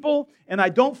respect people and I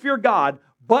don't fear God.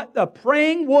 But the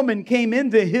praying woman came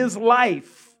into his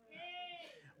life.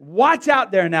 Watch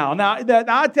out there now. Now,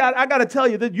 I got to tell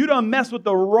you that you don't mess with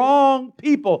the wrong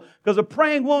people, because a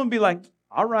praying woman be like,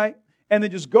 all right. And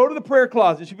then just go to the prayer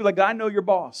closet. She'd be like, I know your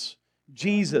boss,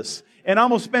 Jesus. And I'm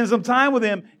going to spend some time with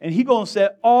him, and he's going to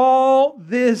set all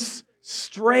this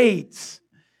straight.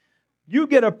 You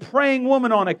get a praying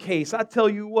woman on a case. I tell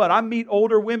you what, I meet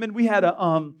older women. We had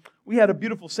a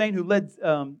beautiful saint who led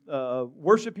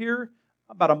worship here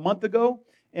about a month ago,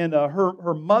 and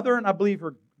her mother, and I believe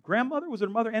her grandmother, was it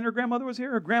her mother and her grandmother was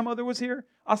here? Her grandmother was here.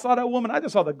 I saw that woman. I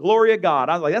just saw the glory of God.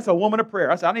 I was like, that's a woman of prayer.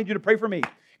 I said, I need you to pray for me,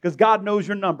 because God knows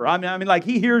your number. I mean, like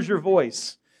He hears your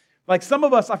voice. Like some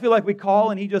of us, I feel like we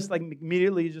call and He just like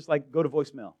immediately just like go to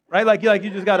voicemail, right? Like you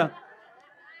just gotta.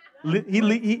 He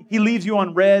leaves you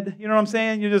on red. You know what I'm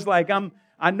saying? You're just like,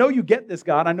 I know you get this,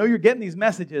 God. I know you're getting these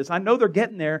messages. I know they're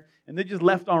getting there, and they're just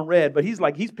left on red. But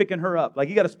He's picking her up. Like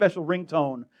He got a special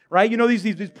ringtone, right? You know,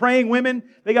 these praying women,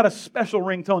 they got a special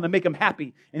ringtone that make them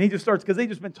happy. And He just starts, because they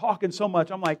just been talking so much.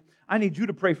 I'm like, I need you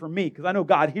to pray for me, because I know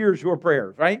God hears your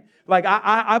prayers, right? Like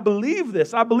I believe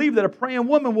this. I believe that a praying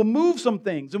woman will move some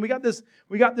things. And we got this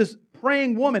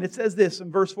praying woman. It says this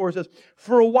in verse 4. It says,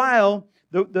 for a while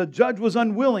the judge was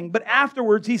unwilling, but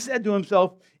afterwards he said to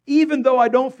himself, even though I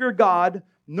don't fear God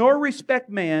nor respect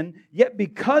man, yet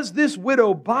because this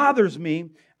widow bothers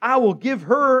me, I will give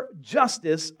her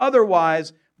justice.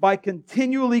 Otherwise, by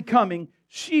continually coming,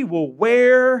 she will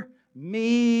wear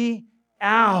me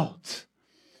out.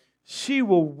 She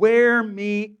will wear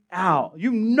me out.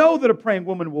 You know that a praying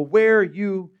woman will wear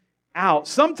you out.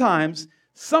 Sometimes,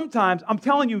 I'm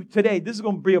telling you today, this is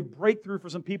going to be a breakthrough for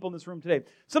some people in this room today.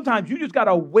 Sometimes you just got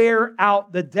to wear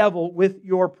out the devil with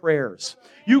your prayers.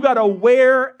 You got to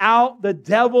wear out the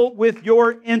devil with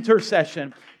your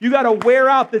intercession. You got to wear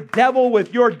out the devil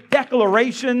with your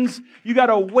declarations. You got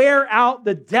to wear out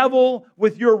the devil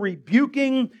with your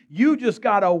rebuking. You just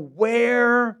got to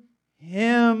wear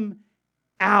him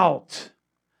out.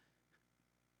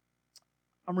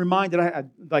 I'm reminded,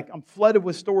 I'm flooded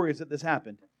with stories that this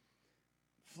happened.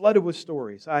 Flooded with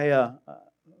stories. I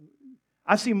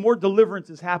see more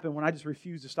deliverances happen when I just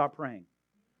refuse to stop praying.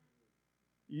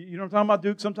 You know what I'm talking about,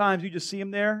 Duke? Sometimes you just see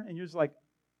him there and you're just like,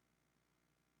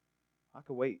 I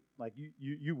could wait. Like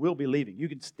you will be leaving. You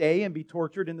can stay and be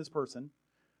tortured in this person,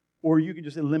 or you can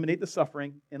just eliminate the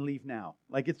suffering and leave now.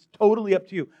 Like it's totally up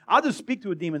to you. I'll just speak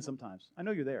to a demon sometimes. I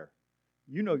know you're there.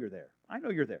 You know you're there. I know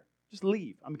you're there. Just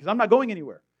leave. Because I'm not going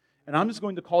anywhere. And I'm just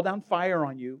going to call down fire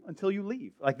on you until you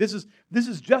leave. Like this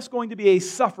is just going to be a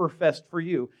suffer fest for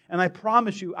you. And I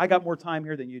promise you, I got more time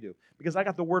here than you do. Because I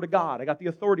got the Word of God. I got the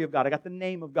authority of God. I got the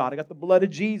name of God. I got the blood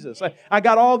of Jesus. I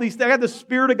got all these things. I got the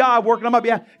Spirit of God working on my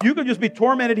behalf. You can just be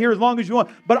tormented here as long as you want.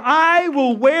 But I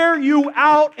will wear you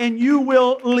out and you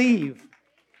will leave.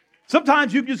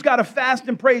 Sometimes you just got to fast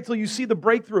and pray until you see the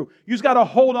breakthrough. You just got to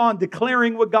hold on,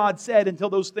 declaring what God said until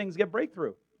those things get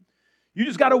breakthrough. You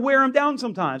just got to wear them down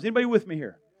sometimes. Anybody with me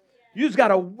here? You just got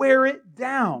to wear it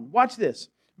down. Watch this.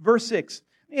 Verse 6.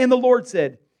 And the Lord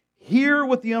said, hear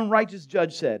what the unrighteous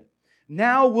judge said.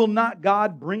 Now will not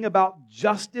God bring about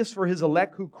justice for His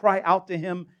elect who cry out to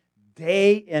Him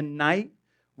day and night?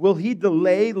 Will He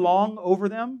delay long over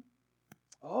them?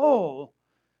 Oh,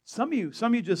 some of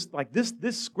you just like this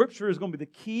scripture is going to be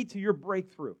the key to your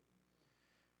breakthrough.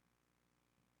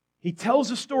 He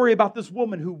tells a story about this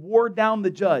woman who wore down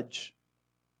the judge.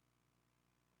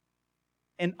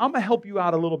 And I'm going to help you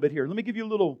out a little bit here. Let me give you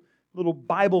a little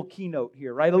Bible keynote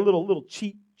here, right? A little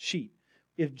cheat sheet.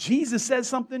 If Jesus says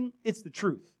something, it's the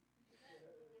truth.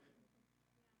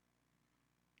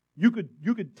 You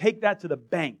could take that to the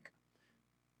bank.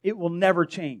 It will never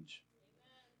change.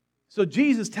 So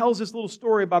Jesus tells this little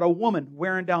story about a woman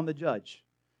wearing down the judge.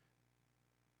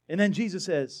 And then Jesus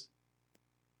says,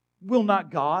 will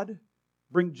not God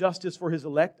bring justice for His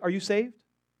elect? Are you saved?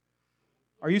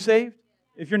 Are you saved?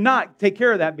 If you're not, take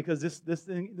care of that because this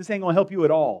ain't going to help you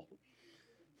at all.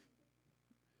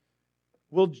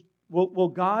 Will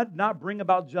God not bring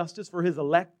about justice for His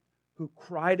elect who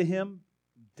cry to Him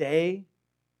day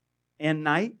and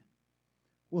night?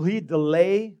 Will He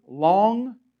delay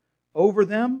long over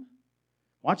them?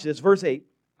 Watch this, verse 8.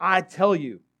 I tell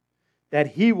you that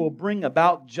He will bring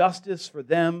about justice for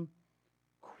them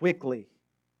quickly.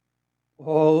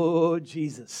 Oh,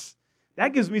 Jesus.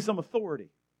 That gives me some authority.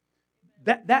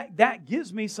 That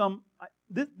gives me some,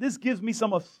 this gives me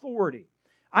some authority.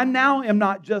 I now am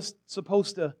not just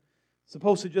supposed to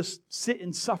just sit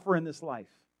and suffer in this life.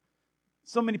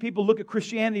 So many people look at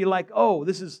Christianity like,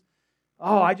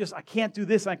 I can't do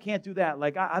this, I can't do that.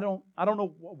 Like, I don't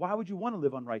know, why would you want to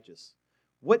live unrighteous?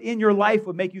 What in your life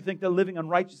would make you think that living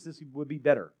unrighteousness would be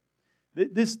better?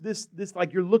 This,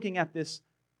 like you're looking at this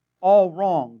all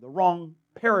wrong, the wrong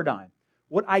paradigm.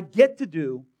 What I get to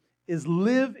do is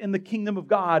live in the kingdom of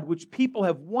God, which people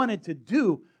have wanted to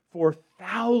do for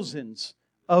thousands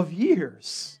of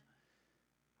years.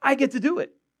 I get to do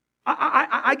it.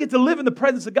 I get to live in the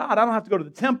presence of God. I don't have to go to the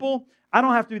temple. I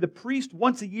don't have to be the priest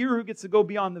once a year who gets to go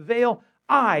beyond the veil.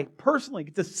 I personally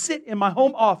get to sit in my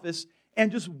home office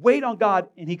and just wait on God,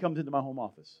 and He comes into my home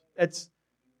office.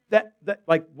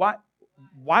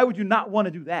 Why would you not want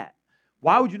to do that?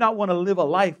 Why would you not want to live a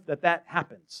life that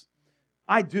happens?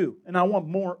 I do, and I want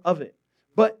more of it.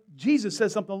 But Jesus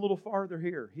says something a little farther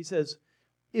here. He says,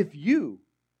 if you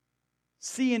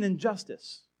see an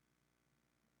injustice,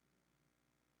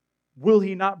 will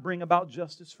He not bring about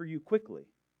justice for you quickly?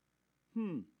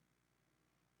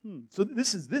 So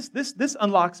this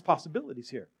unlocks possibilities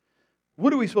here.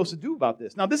 What are we supposed to do about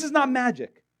this? Now, this is not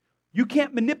magic. You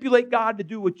can't manipulate God to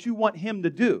do what you want Him to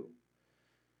do.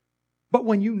 But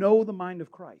when you know the mind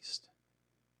of Christ,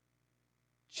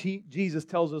 Jesus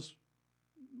tells us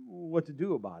what to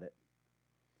do about it.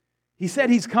 He said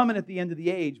He's coming at the end of the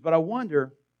age, but I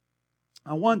wonder,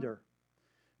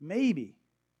 maybe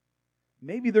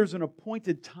there's an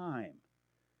appointed time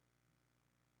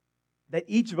that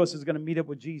each of us is going to meet up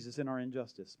with Jesus in our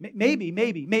injustice. Maybe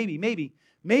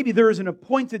there is an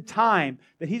appointed time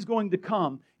that He's going to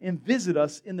come and visit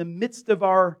us in the midst of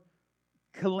our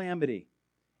calamity.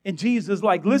 And Jesus is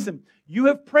like, listen, you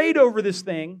have prayed over this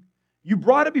thing. You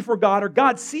brought it before God, or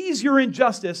God sees your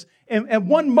injustice, and at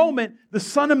one moment, the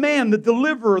Son of Man, the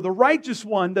deliverer, the righteous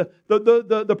one,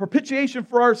 the propitiation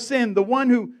for our sin, the one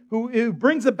who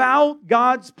brings about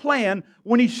God's plan,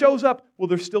 when He shows up, will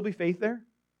there still be faith there?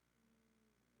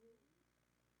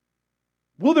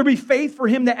 Will there be faith for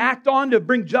Him to act on to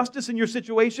bring justice in your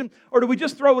situation? Or do we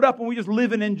just throw it up and we just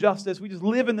live in injustice? We just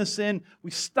live in the sin. We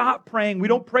stop praying. We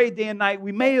don't pray day and night.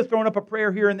 We may have thrown up a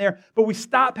prayer here and there, but we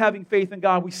stop having faith in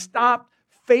God. We stop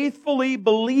faithfully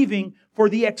believing for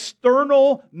the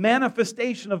external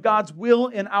manifestation of God's will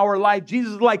in our life.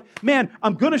 Jesus is like, man,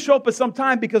 I'm going to show up at some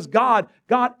time because God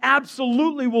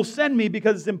absolutely will send me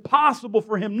because it's impossible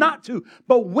for Him not to.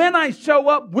 But when I show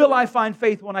up, will I find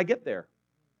faith when I get there?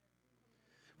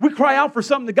 We cry out for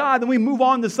something to God, then we move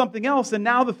on to something else, and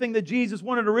now the thing that Jesus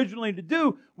wanted originally to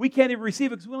do, we can't even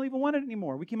receive it because we don't even want it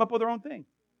anymore. We came up with our own thing.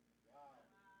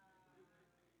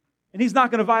 And He's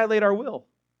not going to violate our will.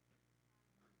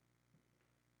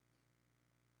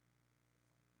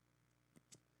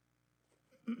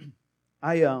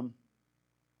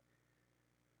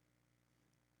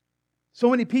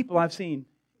 So many people I've seen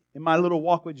in my little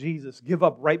walk with Jesus give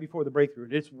up right before the breakthrough.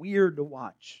 It's weird to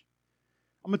watch.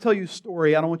 I'm going to tell you a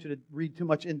story. I don't want you to read too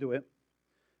much into it.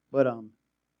 But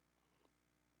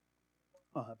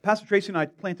Pastor Tracy and I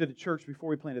planted a church before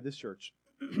we planted this church.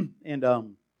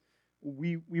 And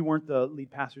we weren't the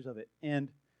lead pastors of it. And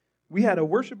we had a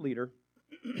worship leader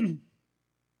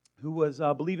who was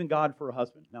believing God for a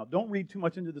husband. Now, don't read too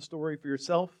much into the story for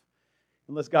yourself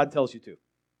unless God tells you to.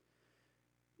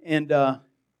 And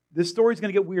this story's going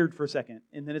to get weird for a second,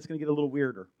 and then it's going to get a little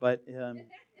weirder. But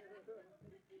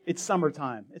it's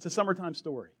summertime. It's a summertime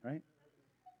story, right?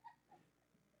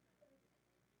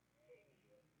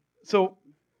 So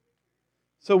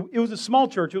it was a small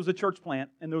church. It was a church plant,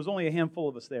 and there was only a handful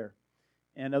of us there.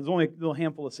 And there was only a little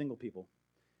handful of single people.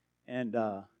 And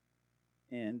I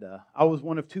was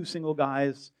one of two single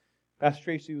guys. Pastor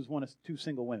Tracy was one of two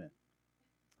single women.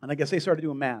 And I guess they started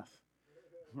doing math.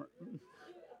 All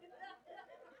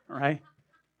right?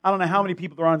 I don't know how many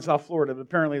people there are in South Florida, but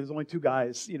apparently there's only two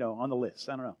guys, on the list.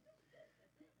 I don't know.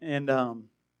 And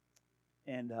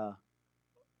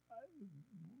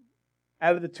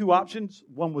out of the two options,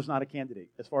 one was not a candidate,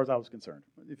 as far as I was concerned.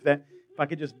 If I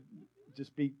could just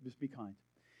be kind.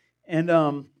 And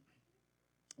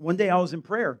one day I was in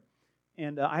prayer,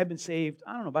 And I had been saved,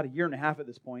 I don't know, about a year and a half at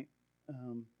this point.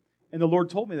 And the Lord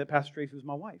told me that Pastor Tracy was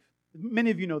my wife.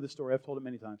 Many of you know this story. I've told it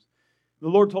many times. The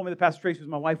Lord told me that Pastor Tracy was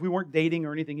my wife. We weren't dating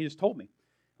or anything. He just told me.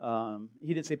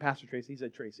 He didn't say Pastor Tracy. He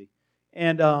said Tracy.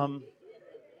 And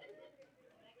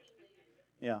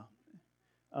yeah.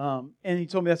 And he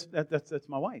told me that's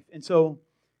my wife. And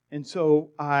so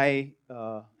I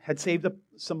had saved up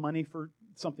some money for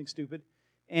something stupid.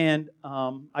 And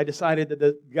I decided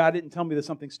that God didn't tell me that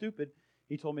something stupid.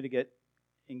 He told me to get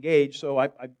engaged. So I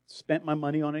spent my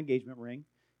money on an engagement ring.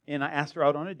 And I asked her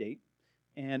out on a date.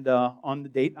 And on the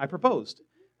date, I proposed.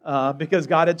 Because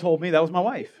God had told me that was my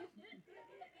wife.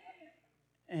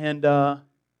 And the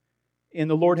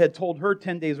Lord had told her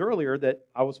 10 days earlier that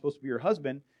I was supposed to be her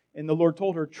husband. And the Lord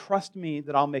told her, trust me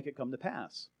that I'll make it come to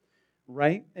pass.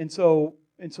 Right? And so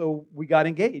we got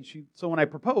engaged. So when I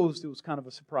proposed, it was kind of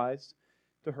a surprise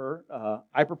to her.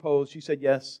 I proposed. She said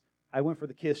yes. I went for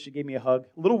the kiss. She gave me a hug.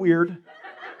 A little weird.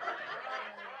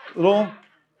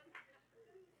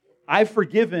 I've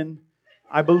forgiven.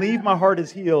 I believe my heart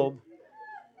is healed.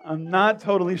 I'm not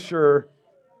totally sure.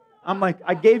 I'm like,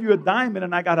 I gave you a diamond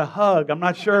and I got a hug. I'm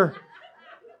not sure.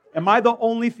 Am I the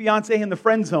only fiance in the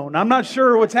friend zone? I'm not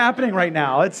sure what's happening right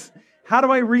now. How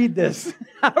do I read this?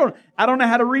 I don't know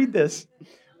how to read this.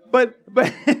 But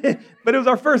it was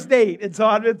our first date, and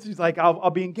so she's like, I'll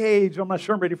be engaged. I'm not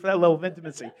sure I'm ready for that level of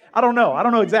intimacy. I don't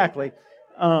know exactly.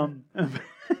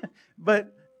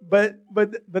 But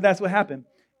that's what happened.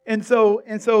 And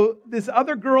so this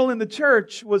other girl in the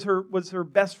church was her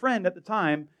best friend at the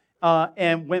time,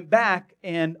 and went back,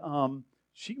 and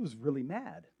she was really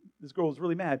mad. This girl was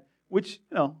really mad, which,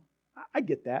 I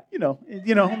get that,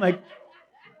 I'm like,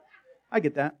 I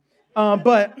get that.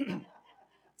 But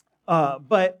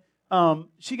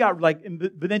she got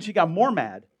but then she got more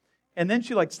mad, and then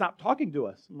she stopped talking to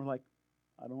us, and we're like,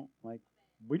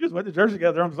 we just went to church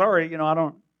together. I'm sorry, I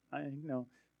don't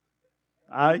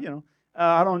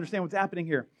understand what's happening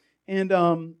here.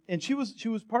 And she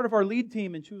was part of our lead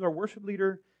team, and she was our worship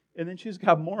leader, and then she just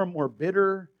got more and more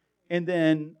bitter. And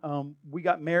then we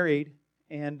got married,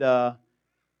 and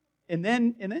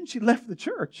then she left the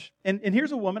church. And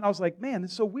here's a woman. I was like, man,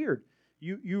 this is so weird.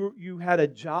 You had a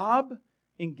job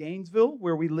in Gainesville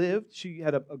where we lived. She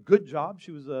had a good job.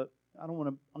 She was I don't want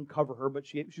to uncover her, but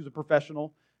she was a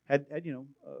professional. Had a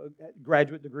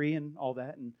graduate degree and all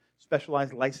that, and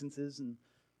specialized licenses and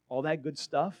all that good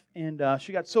stuff. And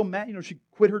she got so mad. She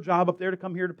quit her job up there to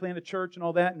come here to plant a church and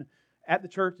all that, and at the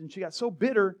church. And she got so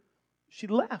bitter. She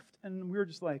left, and we were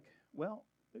just like, well,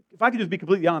 if I could just be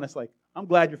completely honest, I'm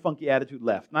glad your funky attitude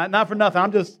left. Not for nothing.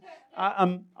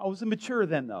 I was immature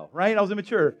then, though, right? I was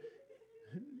immature,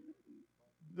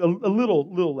 a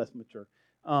little less mature.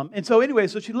 And so anyway,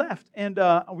 so she left, and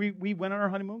we went on our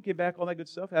honeymoon, came back, all that good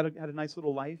stuff, had a nice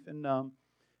little life, and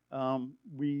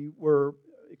we were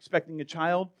expecting a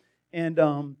child. And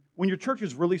when your church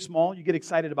is really small, you get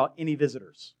excited about any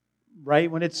visitors.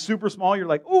 Right? When it's super small, you're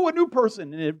like, oh, a new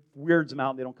person, and it weirds them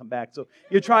out and they don't come back. So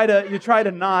you try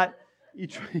to not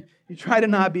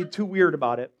be too weird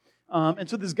about it. And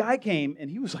so this guy came, and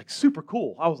he was super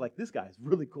cool. I was like, this guy is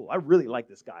really cool. I really like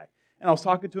this guy. And I was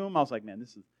talking to him. I was like, man,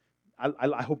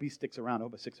 I hope he sticks around. I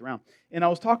hope it sticks around. And I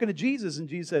was talking to Jesus, and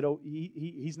Jesus said, oh,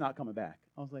 he's not coming back.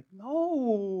 I was like,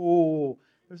 no,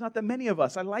 there's not that many of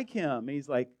us. I like him. And he's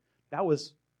like, that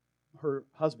was her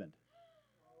husband.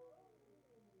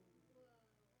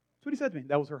 That's what he said to me.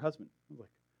 That was her husband. I was like,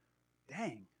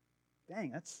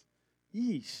 dang,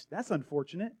 that's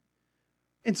unfortunate.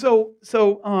 And so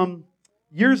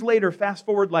years later, fast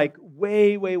forward,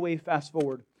 way fast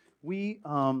forward, we,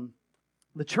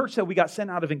 the church that we got sent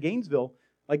out of in Gainesville,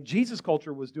 Jesus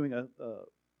Culture was doing a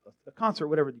concert,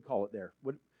 whatever you call it there.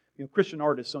 Christian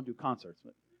artists don't do concerts,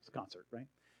 but it's a concert, right?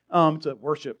 It's a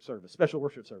worship service, special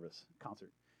worship service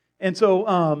concert. And so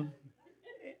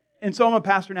I'm a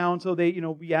pastor now, and so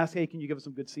we asked, hey, can you give us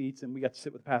some good seats? And we got to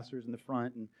sit with pastors in the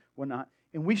front and whatnot.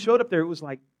 And we showed up there, it was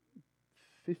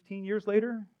 15 years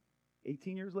later,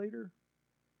 18 years later.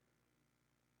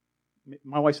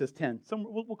 My wife says 10.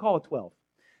 We'll call it 12.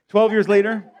 12 years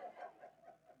later,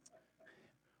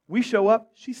 we show up,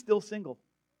 she's still single.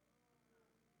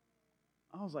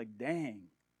 I was like, dang.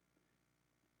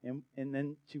 And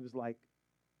then she was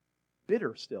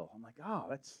bitter still. I'm like, oh,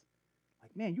 that's...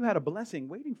 man, you had a blessing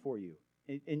waiting for you.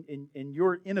 And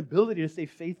your inability to stay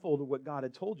faithful to what God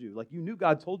had told you. You knew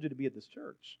God told you to be at this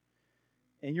church.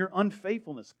 And your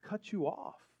unfaithfulness cut you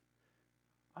off.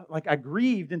 I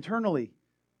grieved internally.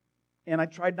 And I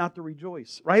tried not to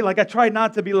rejoice, right? I tried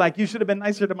not to be you should have been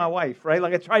nicer to my wife, right?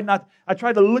 I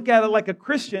tried to look at it like a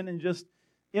Christian and just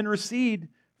intercede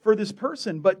for this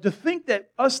person. But to think that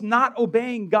us not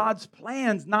obeying God's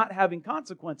plans, not having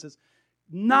consequences,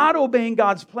 not obeying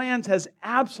God's plans has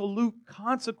absolute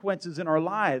consequences in our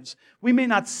lives. We may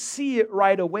not see it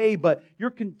right away, but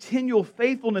your continual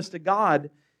faithfulness to God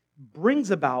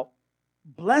brings about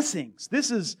blessings.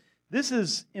 This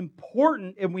is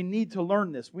important, and we need to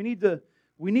learn this. We need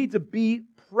to be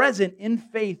present in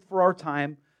faith for our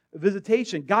time of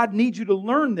visitation. God needs you to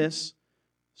learn this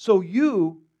so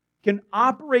you can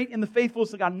operate in the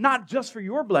faithfulness of God, not just for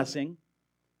your blessing,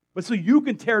 but so you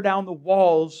can tear down the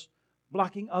walls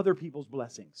blocking other people's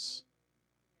blessings.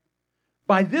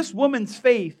 By this woman's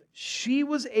faith, she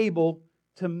was able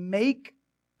to make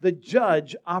the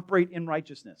judge operate in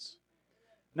righteousness.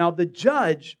 Now, the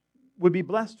judge would be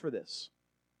blessed for this.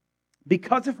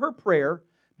 Because of her prayer,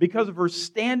 because of her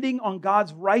standing on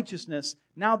God's righteousness,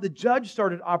 now the judge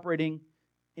started operating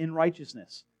in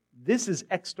righteousness. This is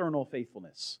external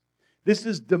faithfulness. This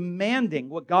is demanding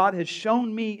what God has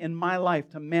shown me in my life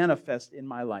to manifest in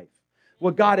my life.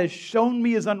 What God has shown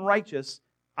me is unrighteous,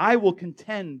 I will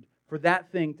contend for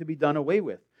that thing to be done away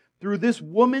with. Through this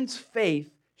woman's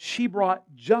faith, she brought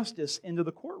justice into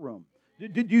the courtroom.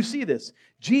 Did you see this?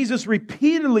 Jesus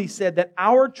repeatedly said that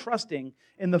our trusting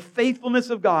in the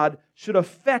faithfulness of God should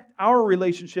affect our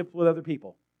relationship with other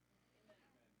people.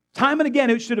 Time and again,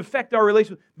 it should affect our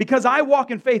relationship. Because I walk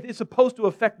in faith, it's supposed to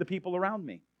affect the people around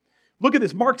me. Look at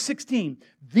this, Mark 16.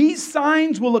 These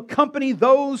signs will accompany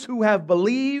those who have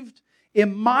believed.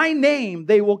 In my name,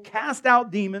 they will cast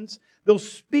out demons. They'll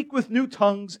speak with new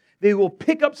tongues. They will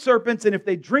pick up serpents. And if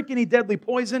they drink any deadly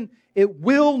poison, it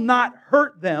will not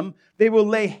hurt them. They will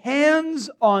lay hands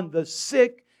on the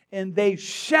sick and they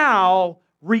shall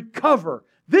recover.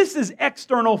 This is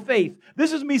external faith.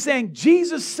 This is me saying,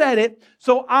 Jesus said it,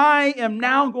 so I am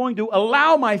now going to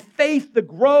allow my faith to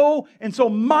grow, and so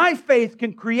my faith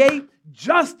can create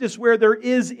justice where there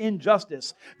is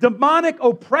injustice. Demonic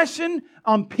oppression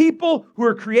on people who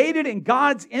are created in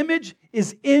God's image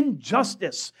is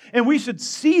injustice. And we should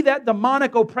see that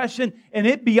demonic oppression and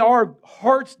it be our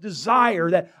heart's desire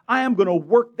that I am going to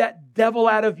work that devil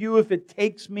out of you if it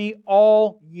takes me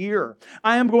all year.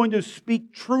 I am going to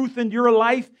speak truth into your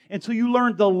life until you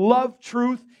learn to love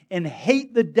truth and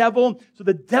hate the devil so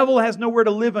the devil has nowhere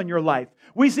to live in your life.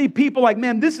 We see people like,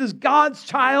 man, this is God's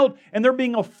child and they're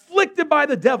being afflicted by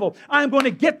the devil. I'm going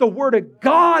to get the word of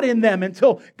God in them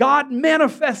until God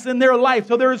manifests in their life.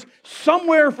 So there's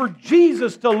somewhere for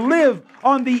Jesus to live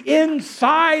on the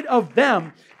inside of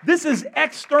them. This is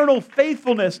external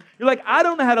faithfulness. You're like, I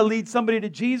don't know how to lead somebody to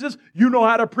Jesus. You know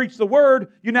how to preach the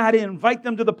word. You know how to invite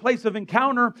them to the place of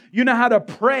encounter. You know how to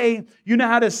pray. You know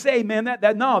how to say, man,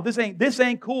 no, this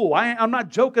ain't cool. I'm not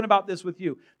joking about this with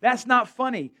you. That's not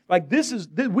funny. Like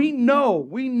we know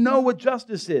what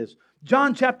justice is.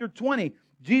 John chapter 20,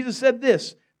 Jesus said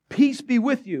this, peace be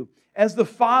with you. As the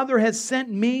Father has sent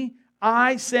me,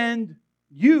 I send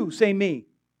you. Say me.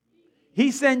 He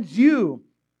sends you.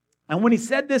 And when he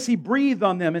said this, he breathed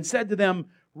on them and said to them,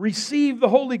 receive the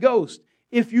Holy Ghost.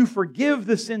 If you forgive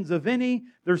the sins of any,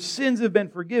 their sins have been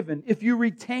forgiven. If you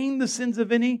retain the sins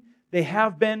of any, they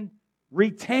have been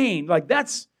retained. Like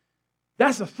that's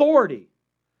authority.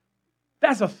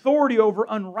 That's authority over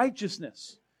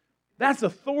unrighteousness. That's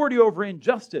authority over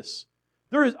injustice.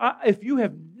 If you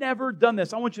have never done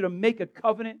this, I want you to make a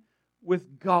covenant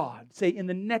with God. Say in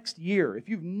the next year, if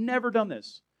you've never done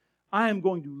this, I am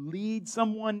going to lead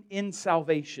someone in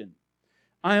salvation.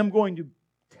 I am going to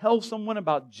tell someone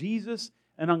about Jesus,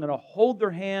 and I'm going to hold their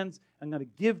hands. I'm going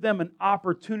to give them an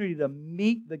opportunity to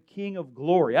meet the King of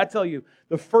Glory. I tell you,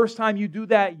 the first time you do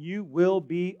that, you will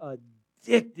be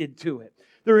addicted to it.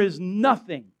 There is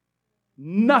nothing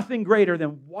greater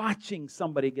than watching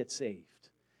somebody get saved.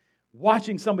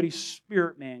 Watching somebody's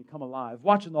spirit man come alive.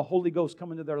 Watching the Holy Ghost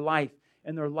come into their life,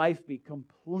 and their life be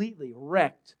completely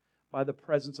wrecked by the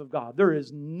presence of God. There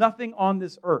is nothing on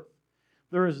this earth.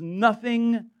 There is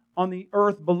nothing on the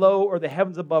earth below or the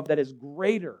heavens above that is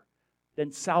greater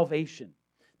than salvation,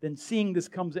 than seeing this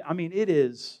comes. I mean, it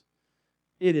is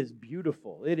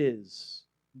beautiful. It is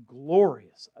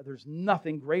glorious. There's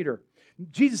nothing greater.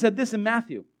 Jesus said this in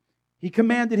Matthew. He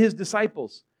commanded His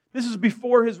disciples. This is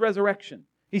before His resurrection.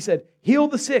 He said, heal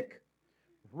the sick,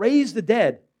 raise the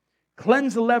dead,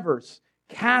 cleanse the lepers,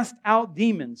 cast out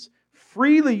demons.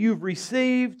 Freely you've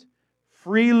received,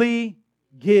 freely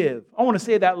give. I want to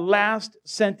say that last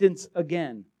sentence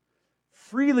again.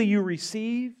 Freely you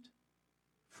received,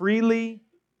 freely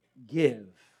give.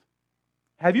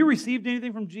 Have you received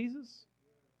anything from Jesus?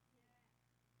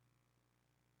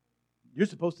 You're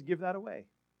supposed to give that away.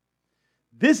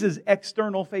 This is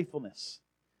external faithfulness.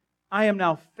 I am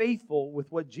now faithful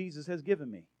with what Jesus has given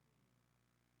me.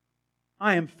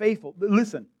 I am faithful.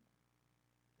 Listen,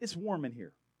 it's warm in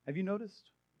here. Have you noticed?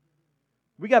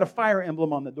 We got a fire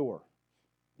emblem on the door.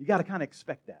 You got to kind of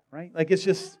expect that, right? Like it's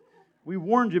just, we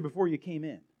warned you before you came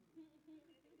in.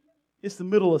 It's the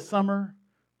middle of summer.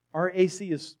 Our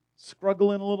AC is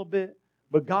struggling a little bit,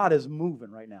 but God is moving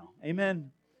right now.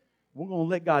 Amen? We're going to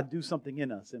let God do something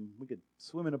in us, and we could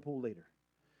swim in a pool later.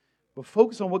 But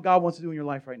focus on what God wants to do in your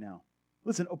life right now.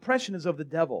 Listen, oppression is of the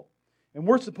devil, and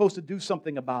we're supposed to do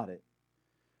something about it.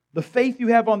 The faith you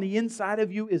have on the inside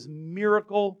of you is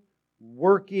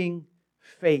miracle-working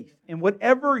faith. And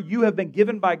whatever you have been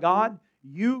given by God,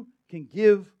 you can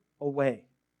give away.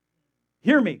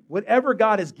 Hear me. Whatever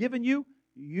God has given you,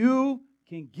 you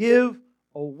can give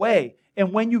away.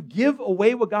 And when you give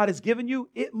away what God has given you,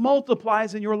 it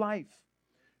multiplies in your life.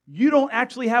 You don't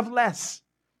actually have less.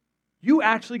 You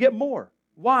actually get more.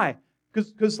 Why?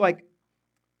 Because like,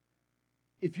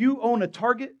 if you own a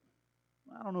Target,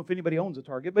 I don't know if anybody owns a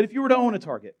Target, but if you were to own a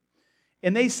Target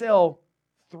and they sell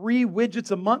 3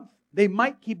 widgets a month, they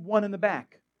might keep 1 in the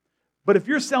back. But if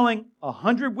you're selling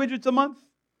 100 widgets a month,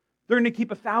 they're going to keep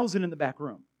 1,000 in the back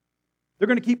room. They're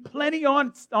going to keep plenty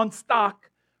on stock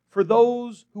for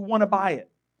those who want to buy it.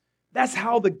 That's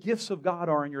how the gifts of God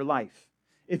are in your life.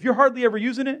 If you're hardly ever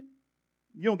using it,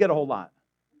 you don't get a whole lot.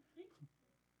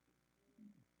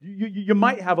 You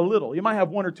might have a little. You might have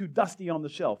 1 or 2 dusty on the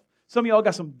shelf. Some of y'all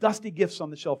got some dusty gifts on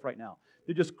the shelf right now.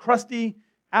 They're just crusty,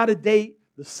 out of date.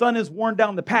 The sun has worn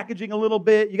down the packaging a little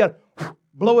bit. You got to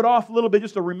blow it off a little bit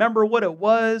just to remember what it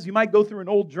was. You might go through an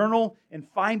old journal and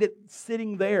find it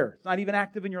sitting there. It's not even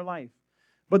active in your life.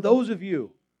 But those of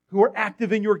you who are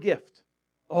active in your gift,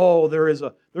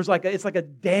 it's like a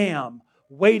dam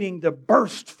waiting to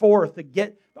burst forth to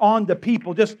get on to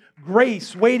people. Just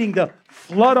grace waiting to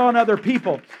flood on other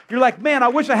people. You're like, man, I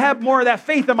wish I had more of that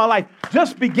faith in my life.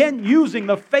 Just begin using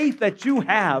the faith that you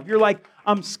have. You're like,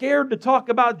 I'm scared to talk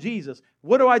about Jesus.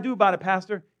 What do I do about it,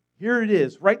 Pastor? Here it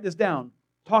is. Write this down.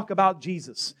 Talk about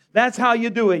Jesus. That's how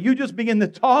you do it. You just begin to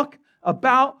talk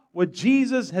about what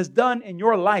Jesus has done in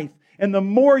your life. And the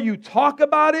more you talk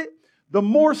about it, the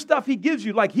more stuff He gives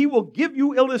you. Like He will give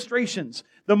you illustrations.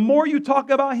 The more you talk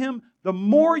about Him, the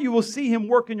more you will see Him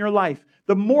work in your life.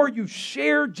 The more you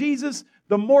share Jesus,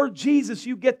 the more Jesus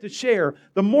you get to share.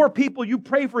 The more people you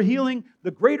pray for healing,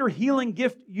 the greater healing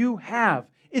gift you have.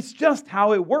 It's just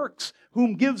how it works.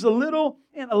 Whom gives a little,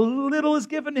 and a little is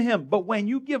given to him. But when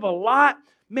you give a lot,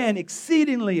 man,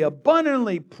 exceedingly,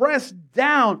 abundantly, pressed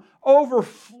down,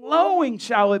 overflowing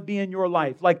shall it be in your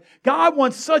life. Like God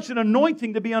wants such an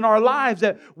anointing to be in our lives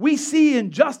that we see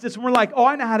injustice and we're like, oh,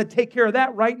 I know how to take care of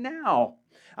that right now.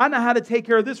 I know how to take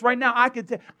care of this right now.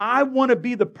 I want to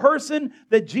be the person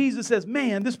that Jesus says,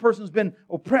 man, this person's been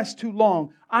oppressed too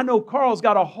long. I know Carl's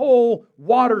got a whole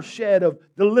watershed of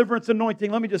deliverance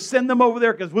anointing. Let me just send them over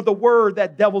there because with the word,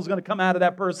 that devil's going to come out of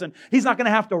that person. He's not going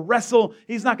to have to wrestle.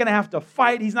 He's not going to have to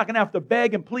fight. He's not going to have to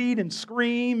beg and plead and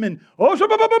scream and watch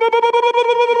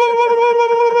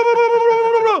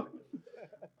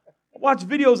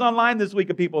videos online this week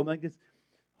of people like this.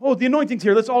 Oh, the anointing's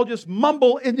here. Let's all just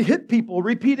mumble and hit people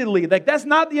repeatedly. Like, that's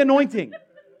not the anointing.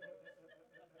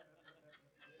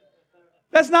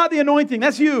 That's not the anointing.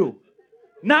 That's you.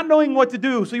 Not knowing what to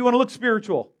do, so you want to look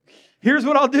spiritual. Here's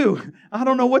what I'll do. I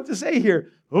don't know what to say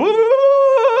here. And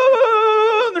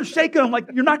they're shaking them like,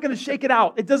 you're not going to shake it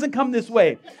out. It doesn't come this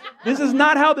way. This is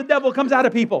not how the devil comes out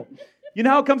of people. You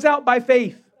know how it comes out? By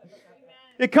faith.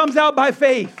 It comes out by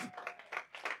faith.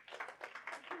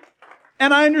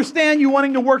 And I understand you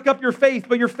wanting to work up your faith,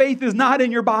 but your faith is not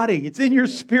in your body. It's in your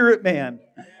spirit, man.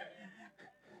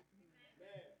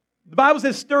 The Bible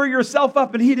says stir yourself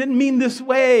up, and He didn't mean this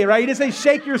way, right? He didn't say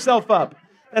shake yourself up.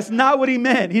 That's not what He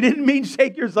meant. He didn't mean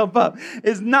shake yourself up.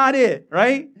 It's not it,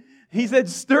 right? He said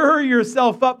stir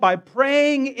yourself up by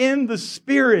praying in the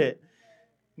Spirit,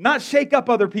 not shake up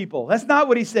other people. That's not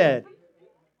what He said.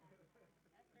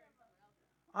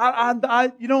 I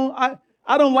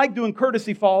don't like doing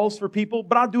courtesy falls for people,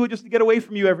 but I'll do it just to get away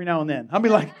from you every now and then. I'll be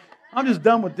like, I'm just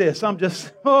done with this.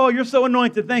 Oh, you're so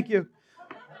anointed. Thank you.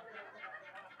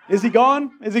 Is he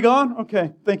gone? Is he gone?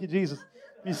 Okay. Thank you, Jesus.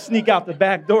 You sneak out the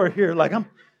back door here. Like, I'm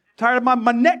tired of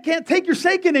my neck can't take your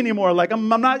shaking anymore. Like, I'm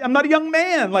not a young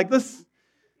man. Like this.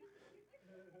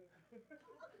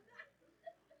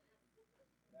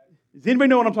 Does anybody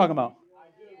know what I'm talking about?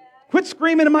 Quit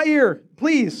screaming in my ear.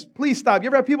 Please stop. You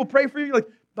ever have people pray for you?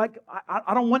 Like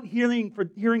I don't want hearing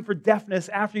for deafness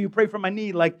after you pray for my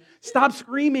knee. Like, stop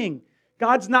screaming.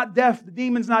 God's not deaf. The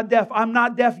demon's not deaf. I'm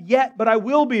not deaf yet, but I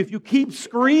will be if you keep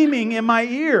screaming in my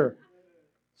ear.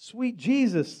 Sweet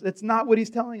Jesus, that's not what He's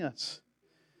telling us.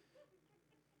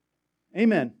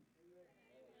 Amen.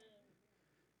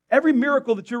 Every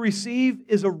miracle that you receive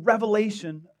is a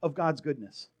revelation of God's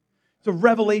goodness. It's a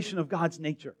revelation of God's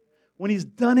nature. When He's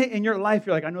done it in your life,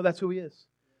 you're like, I know that's who He is.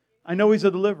 I know He's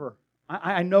a deliverer.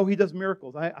 I know He does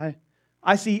miracles.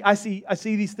 I see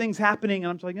these things happening,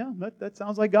 and I'm just like, yeah, that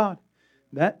sounds like God.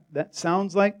 That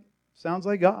sounds like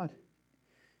God.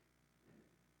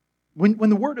 When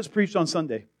the Word is preached on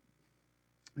Sunday,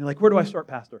 you're like, where do I start,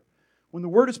 Pastor? When the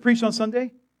Word is preached on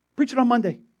Sunday, preach it on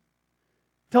Monday.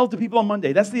 Tell it to people on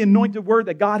Monday. That's the anointed word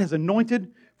that God has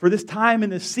anointed for this time and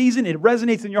this season. It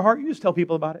resonates in your heart. You just tell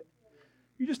people about it.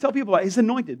 You just tell people about it. It's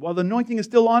anointed. While the anointing is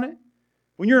still on it,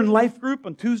 when you're in life group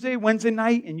on Tuesday, Wednesday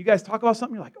night, and you guys talk about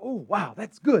something, you're like, oh, wow,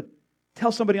 that's good.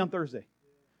 Tell somebody on Thursday.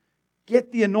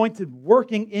 Get the anointed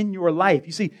working in your life.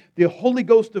 You see, the Holy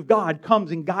Ghost of God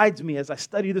comes and guides me as I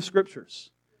study the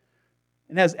Scriptures.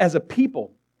 And as a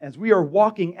people, as we are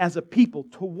walking as a people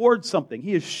towards something,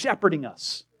 He is shepherding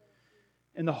us.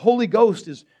 And the Holy Ghost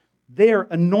is there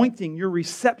anointing your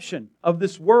reception of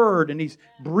this Word. And He's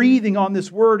breathing on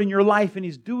this Word in your life. And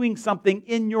He's doing something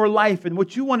in your life. And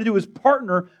what you want to do is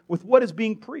partner with what is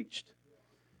being preached.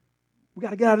 We've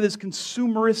got to get out of this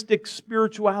consumeristic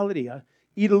spirituality. I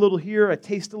eat a little here, I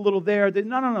taste a little there.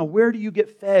 No. Where do you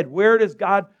get fed? Where does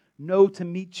God know to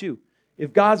meet you?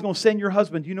 If God's going to send your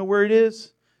husband, do you know where it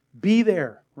is? Be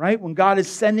there, right? When God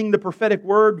is sending the prophetic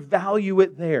word, value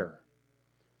it there.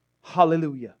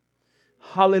 Hallelujah.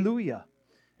 Hallelujah.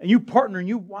 And you partner and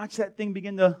you watch that thing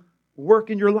begin to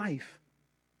work in your life.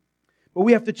 But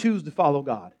we have to choose to follow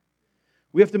God.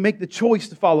 We have to make the choice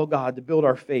to follow God to build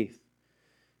our faith.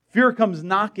 Fear comes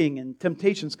knocking and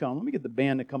temptations come. Let me get the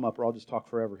band to come up or I'll just talk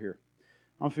forever here.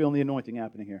 I'm feeling the anointing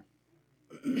happening here.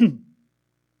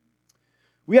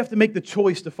 We have to make the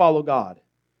choice to follow God.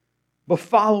 But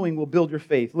following will build your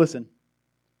faith. Listen.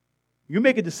 You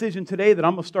make a decision today that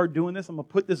I'm going to start doing this. I'm going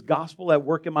to put this gospel at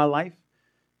work in my life.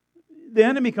 The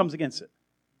enemy comes against it.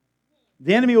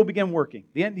 The enemy will begin working.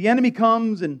 The enemy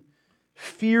comes and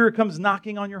fear comes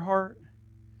knocking on your heart.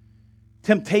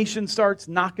 Temptation starts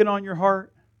knocking on your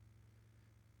heart.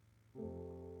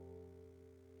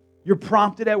 You're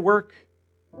prompted at work.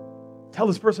 Tell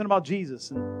this person about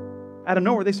Jesus. And out of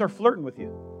nowhere, they start flirting with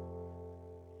you.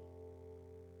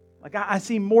 Like I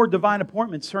see more divine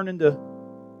appointments turn into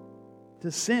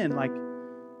sin. Like,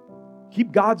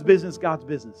 keep God's business God's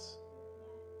business.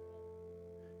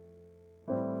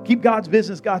 Keep God's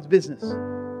business God's business.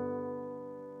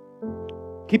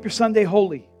 Keep your Sunday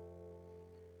holy.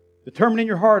 Determine in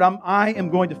your heart, I am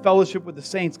going to fellowship with the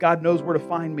saints. God knows where to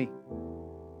find me.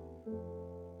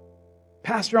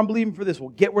 Pastor, I'm believing for this. Well,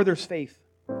 get where there's faith.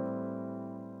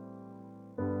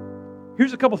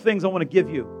 Here's a couple things I want to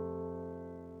give you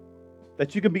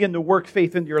that you can begin to work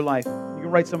faith into your life. You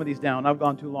can write some of these down. I've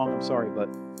gone too long. I'm sorry, but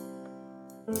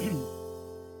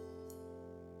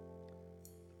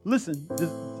listen,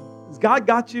 has God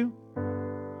got you?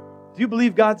 Do you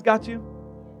believe God's got you?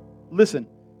 Listen,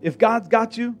 if God's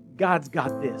got you, God's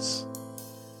got this.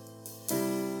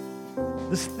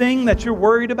 This thing that you're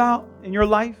worried about in your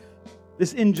life,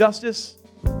 this injustice,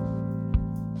 I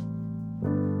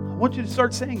want you to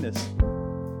start saying this.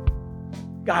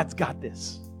 God's got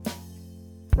this.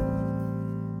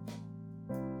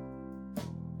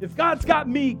 If God's got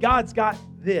me, God's got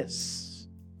this.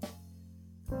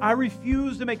 I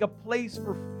refuse to make a place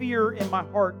for fear in my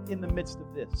heart in the midst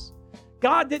of this.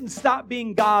 God didn't stop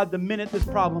being God the minute this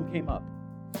problem came up.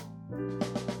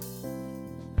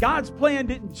 God's plan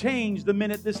didn't change the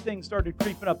minute this thing started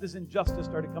creeping up, this injustice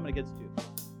started coming against you.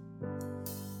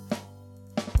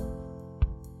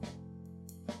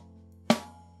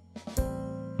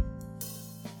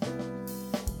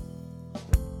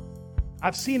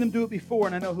 I've seen Him do it before,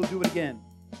 and I know He'll do it again.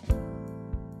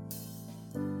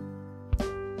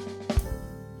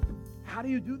 How do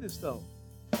you do this, though?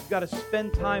 You've got to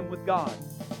spend time with God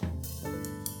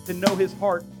to know His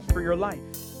heart for your life.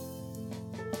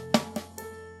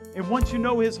 And once you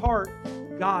know His heart,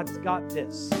 God's got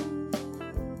this.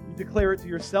 You declare it to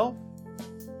yourself.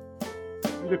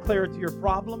 You declare it to your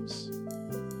problems.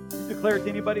 You declare it to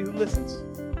anybody who listens.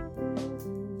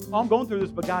 Oh, I'm going through this,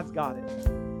 but God's got it.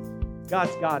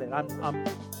 God's got it.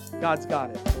 God's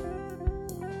got it.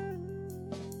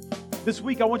 This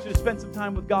week, I want you to spend some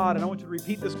time with God, and I want you to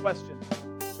repeat this question.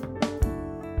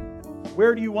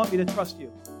 Where do you want me to trust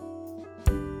you?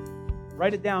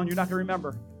 Write it down. You're not going to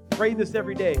remember. Pray this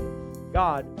every day.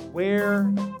 God,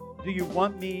 where do you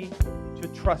want me to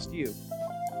trust you?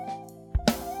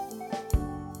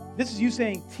 This is you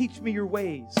saying, teach me your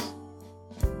ways.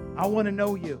 I want to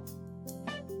know you.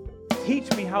 Teach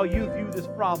me how you view this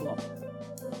problem.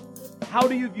 How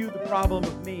do you view the problem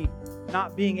of me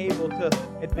not being able to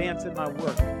advance in my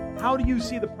work? How do you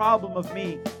see the problem of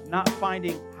me not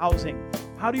finding housing?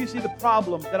 How do you see the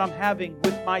problem that I'm having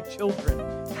with my children?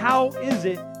 How is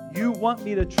it you want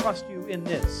me to trust you in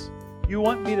this? You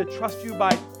want me to trust you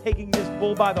by taking this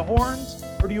bull by the horns?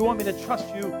 Or do you want me to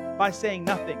trust you by saying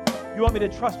nothing? You want me to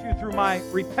trust you through my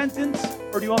repentance?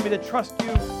 Or do you want me to trust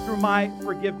you through my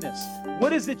forgiveness?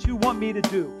 What is it you want me to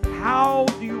do? How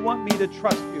do you want me to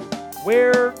trust you?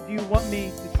 Where do you want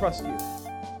me to trust you?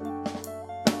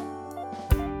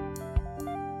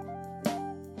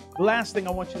 The last thing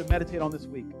I want you to meditate on this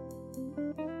week.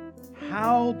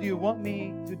 How do you want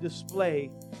me to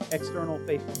display external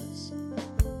faithfulness?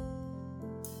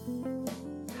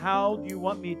 How do you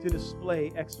want me to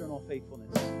display external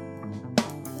faithfulness?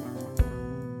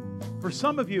 For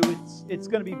some of you, it's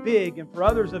going to be big, and for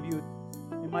others of you,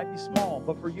 it might be small,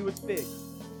 but for you, it's big.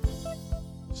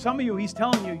 Some of you, he's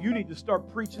telling you, you need to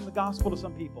start preaching the gospel to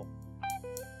some people.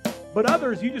 But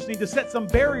others, you just need to set some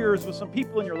barriers with some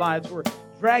people in your lives who are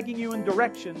dragging you in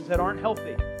directions that aren't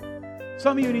healthy.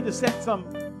 Some of you need to set some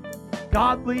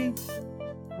godly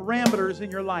parameters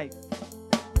in your life.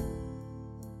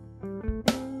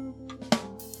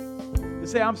 To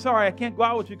say, I'm sorry, I can't go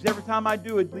out with you because every time I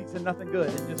do, it leads to nothing good.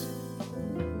 It just,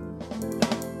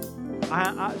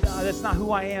 that's not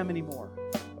who I am anymore.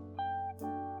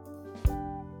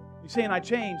 You're saying I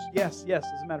changed? Yes. As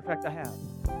a matter of fact, I have.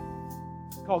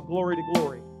 It's called glory to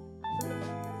glory.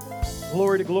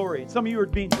 Glory to glory. Some of you are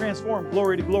being transformed,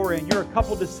 glory to glory, and you're a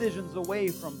couple decisions away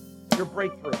from your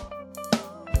breakthrough.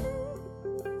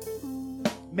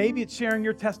 Maybe it's sharing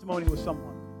your testimony with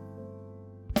someone.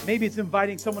 Maybe it's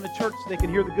inviting someone to church so they can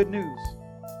hear the good news.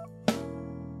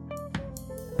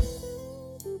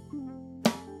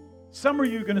 Some of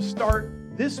you are going to start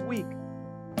this week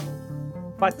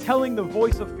by telling the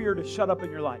voice of fear to shut up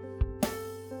in your life.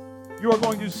 You are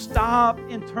going to stop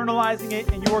internalizing it,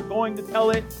 and you are going to tell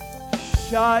it,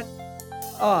 shut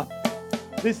up.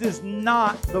 This is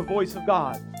not the voice of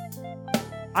God.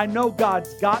 I know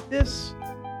God's got this.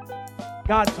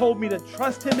 God told me to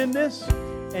trust Him in this.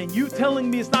 And you telling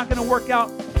me it's not going to work out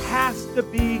has to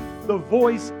be the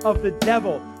voice of the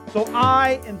devil. So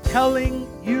I am telling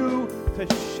you to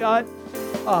shut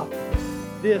up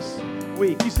this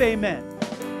week. You say amen.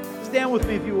 Stand with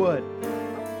me if you would.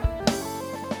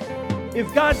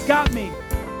 If God's got me,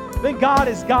 then God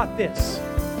has got this.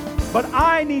 But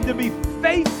I need to be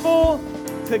faithful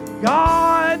to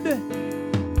God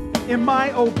in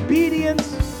my obedience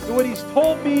to what He's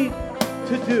told me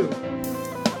to do.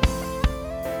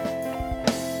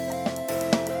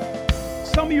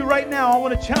 Some of you right now, I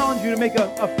want to challenge you to make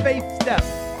a faith step.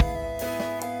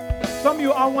 Some of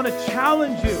you, I want to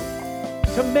challenge you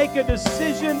to make a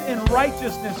decision in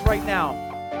righteousness right now.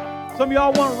 Some of you, I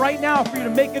want right now for you to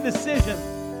make a decision.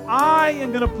 I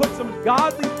am going to put some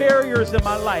godly barriers in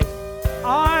my life.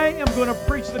 I am going to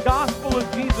preach the gospel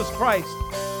of Jesus Christ.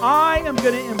 I am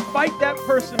going to invite that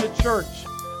person to church.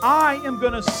 I am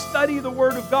going to study the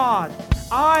Word of God.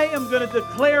 I am going to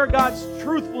declare God's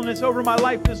truthfulness over my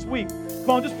life this week. Come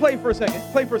on, just play for a second.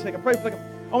 Pray for a second.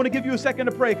 I want to give you a second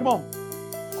to pray. Come on.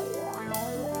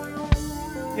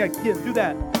 Yeah, kids, do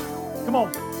that. Come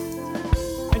on.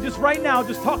 And just right now,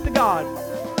 just talk to God.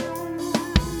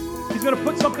 He's going to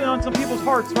put something on some people's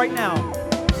hearts right now.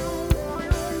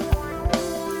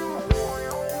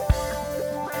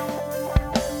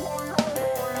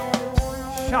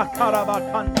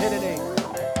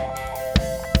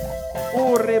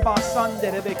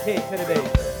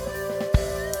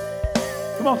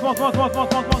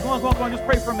 Come on, just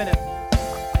pray for a minute.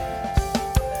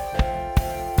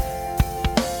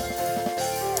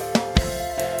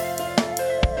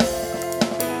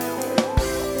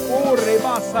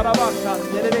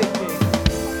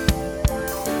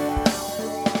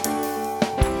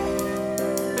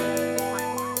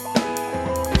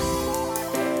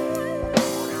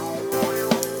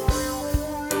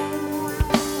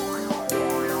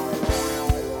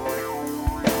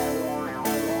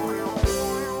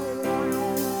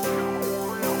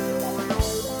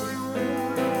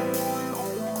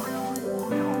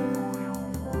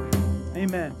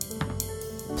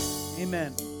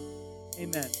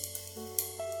 Amen.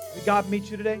 Did God meet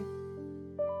you today?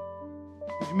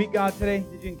 Did you meet God today?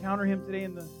 Did you encounter Him today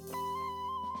in the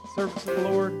service of the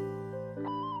Lord?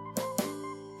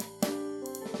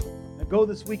 Now go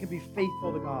this week and be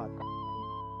faithful to God.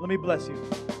 Let me bless you.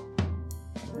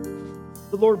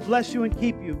 The Lord bless you and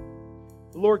keep you.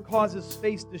 The Lord cause His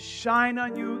face to shine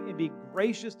on you and be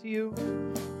gracious to you.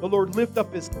 The Lord lift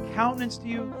up His countenance to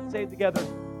you. Say it together.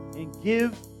 And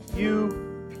give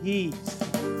you peace.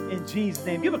 In Jesus'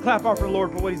 name. Give a clap out for the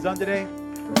Lord for what He's done today.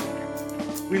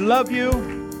 We love you.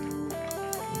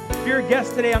 If you're a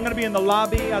guest today, I'm going to be in the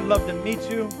lobby. I'd love to meet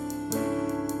you.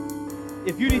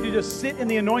 If you need to just sit in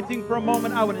the anointing for a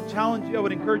moment, I would challenge you. I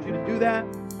would encourage you to do that.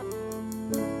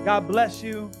 God bless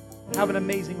you. Have an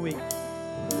amazing week.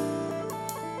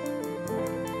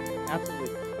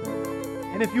 Absolutely.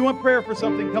 And if you want prayer for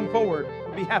something, come forward.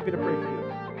 We'll be happy to pray for you.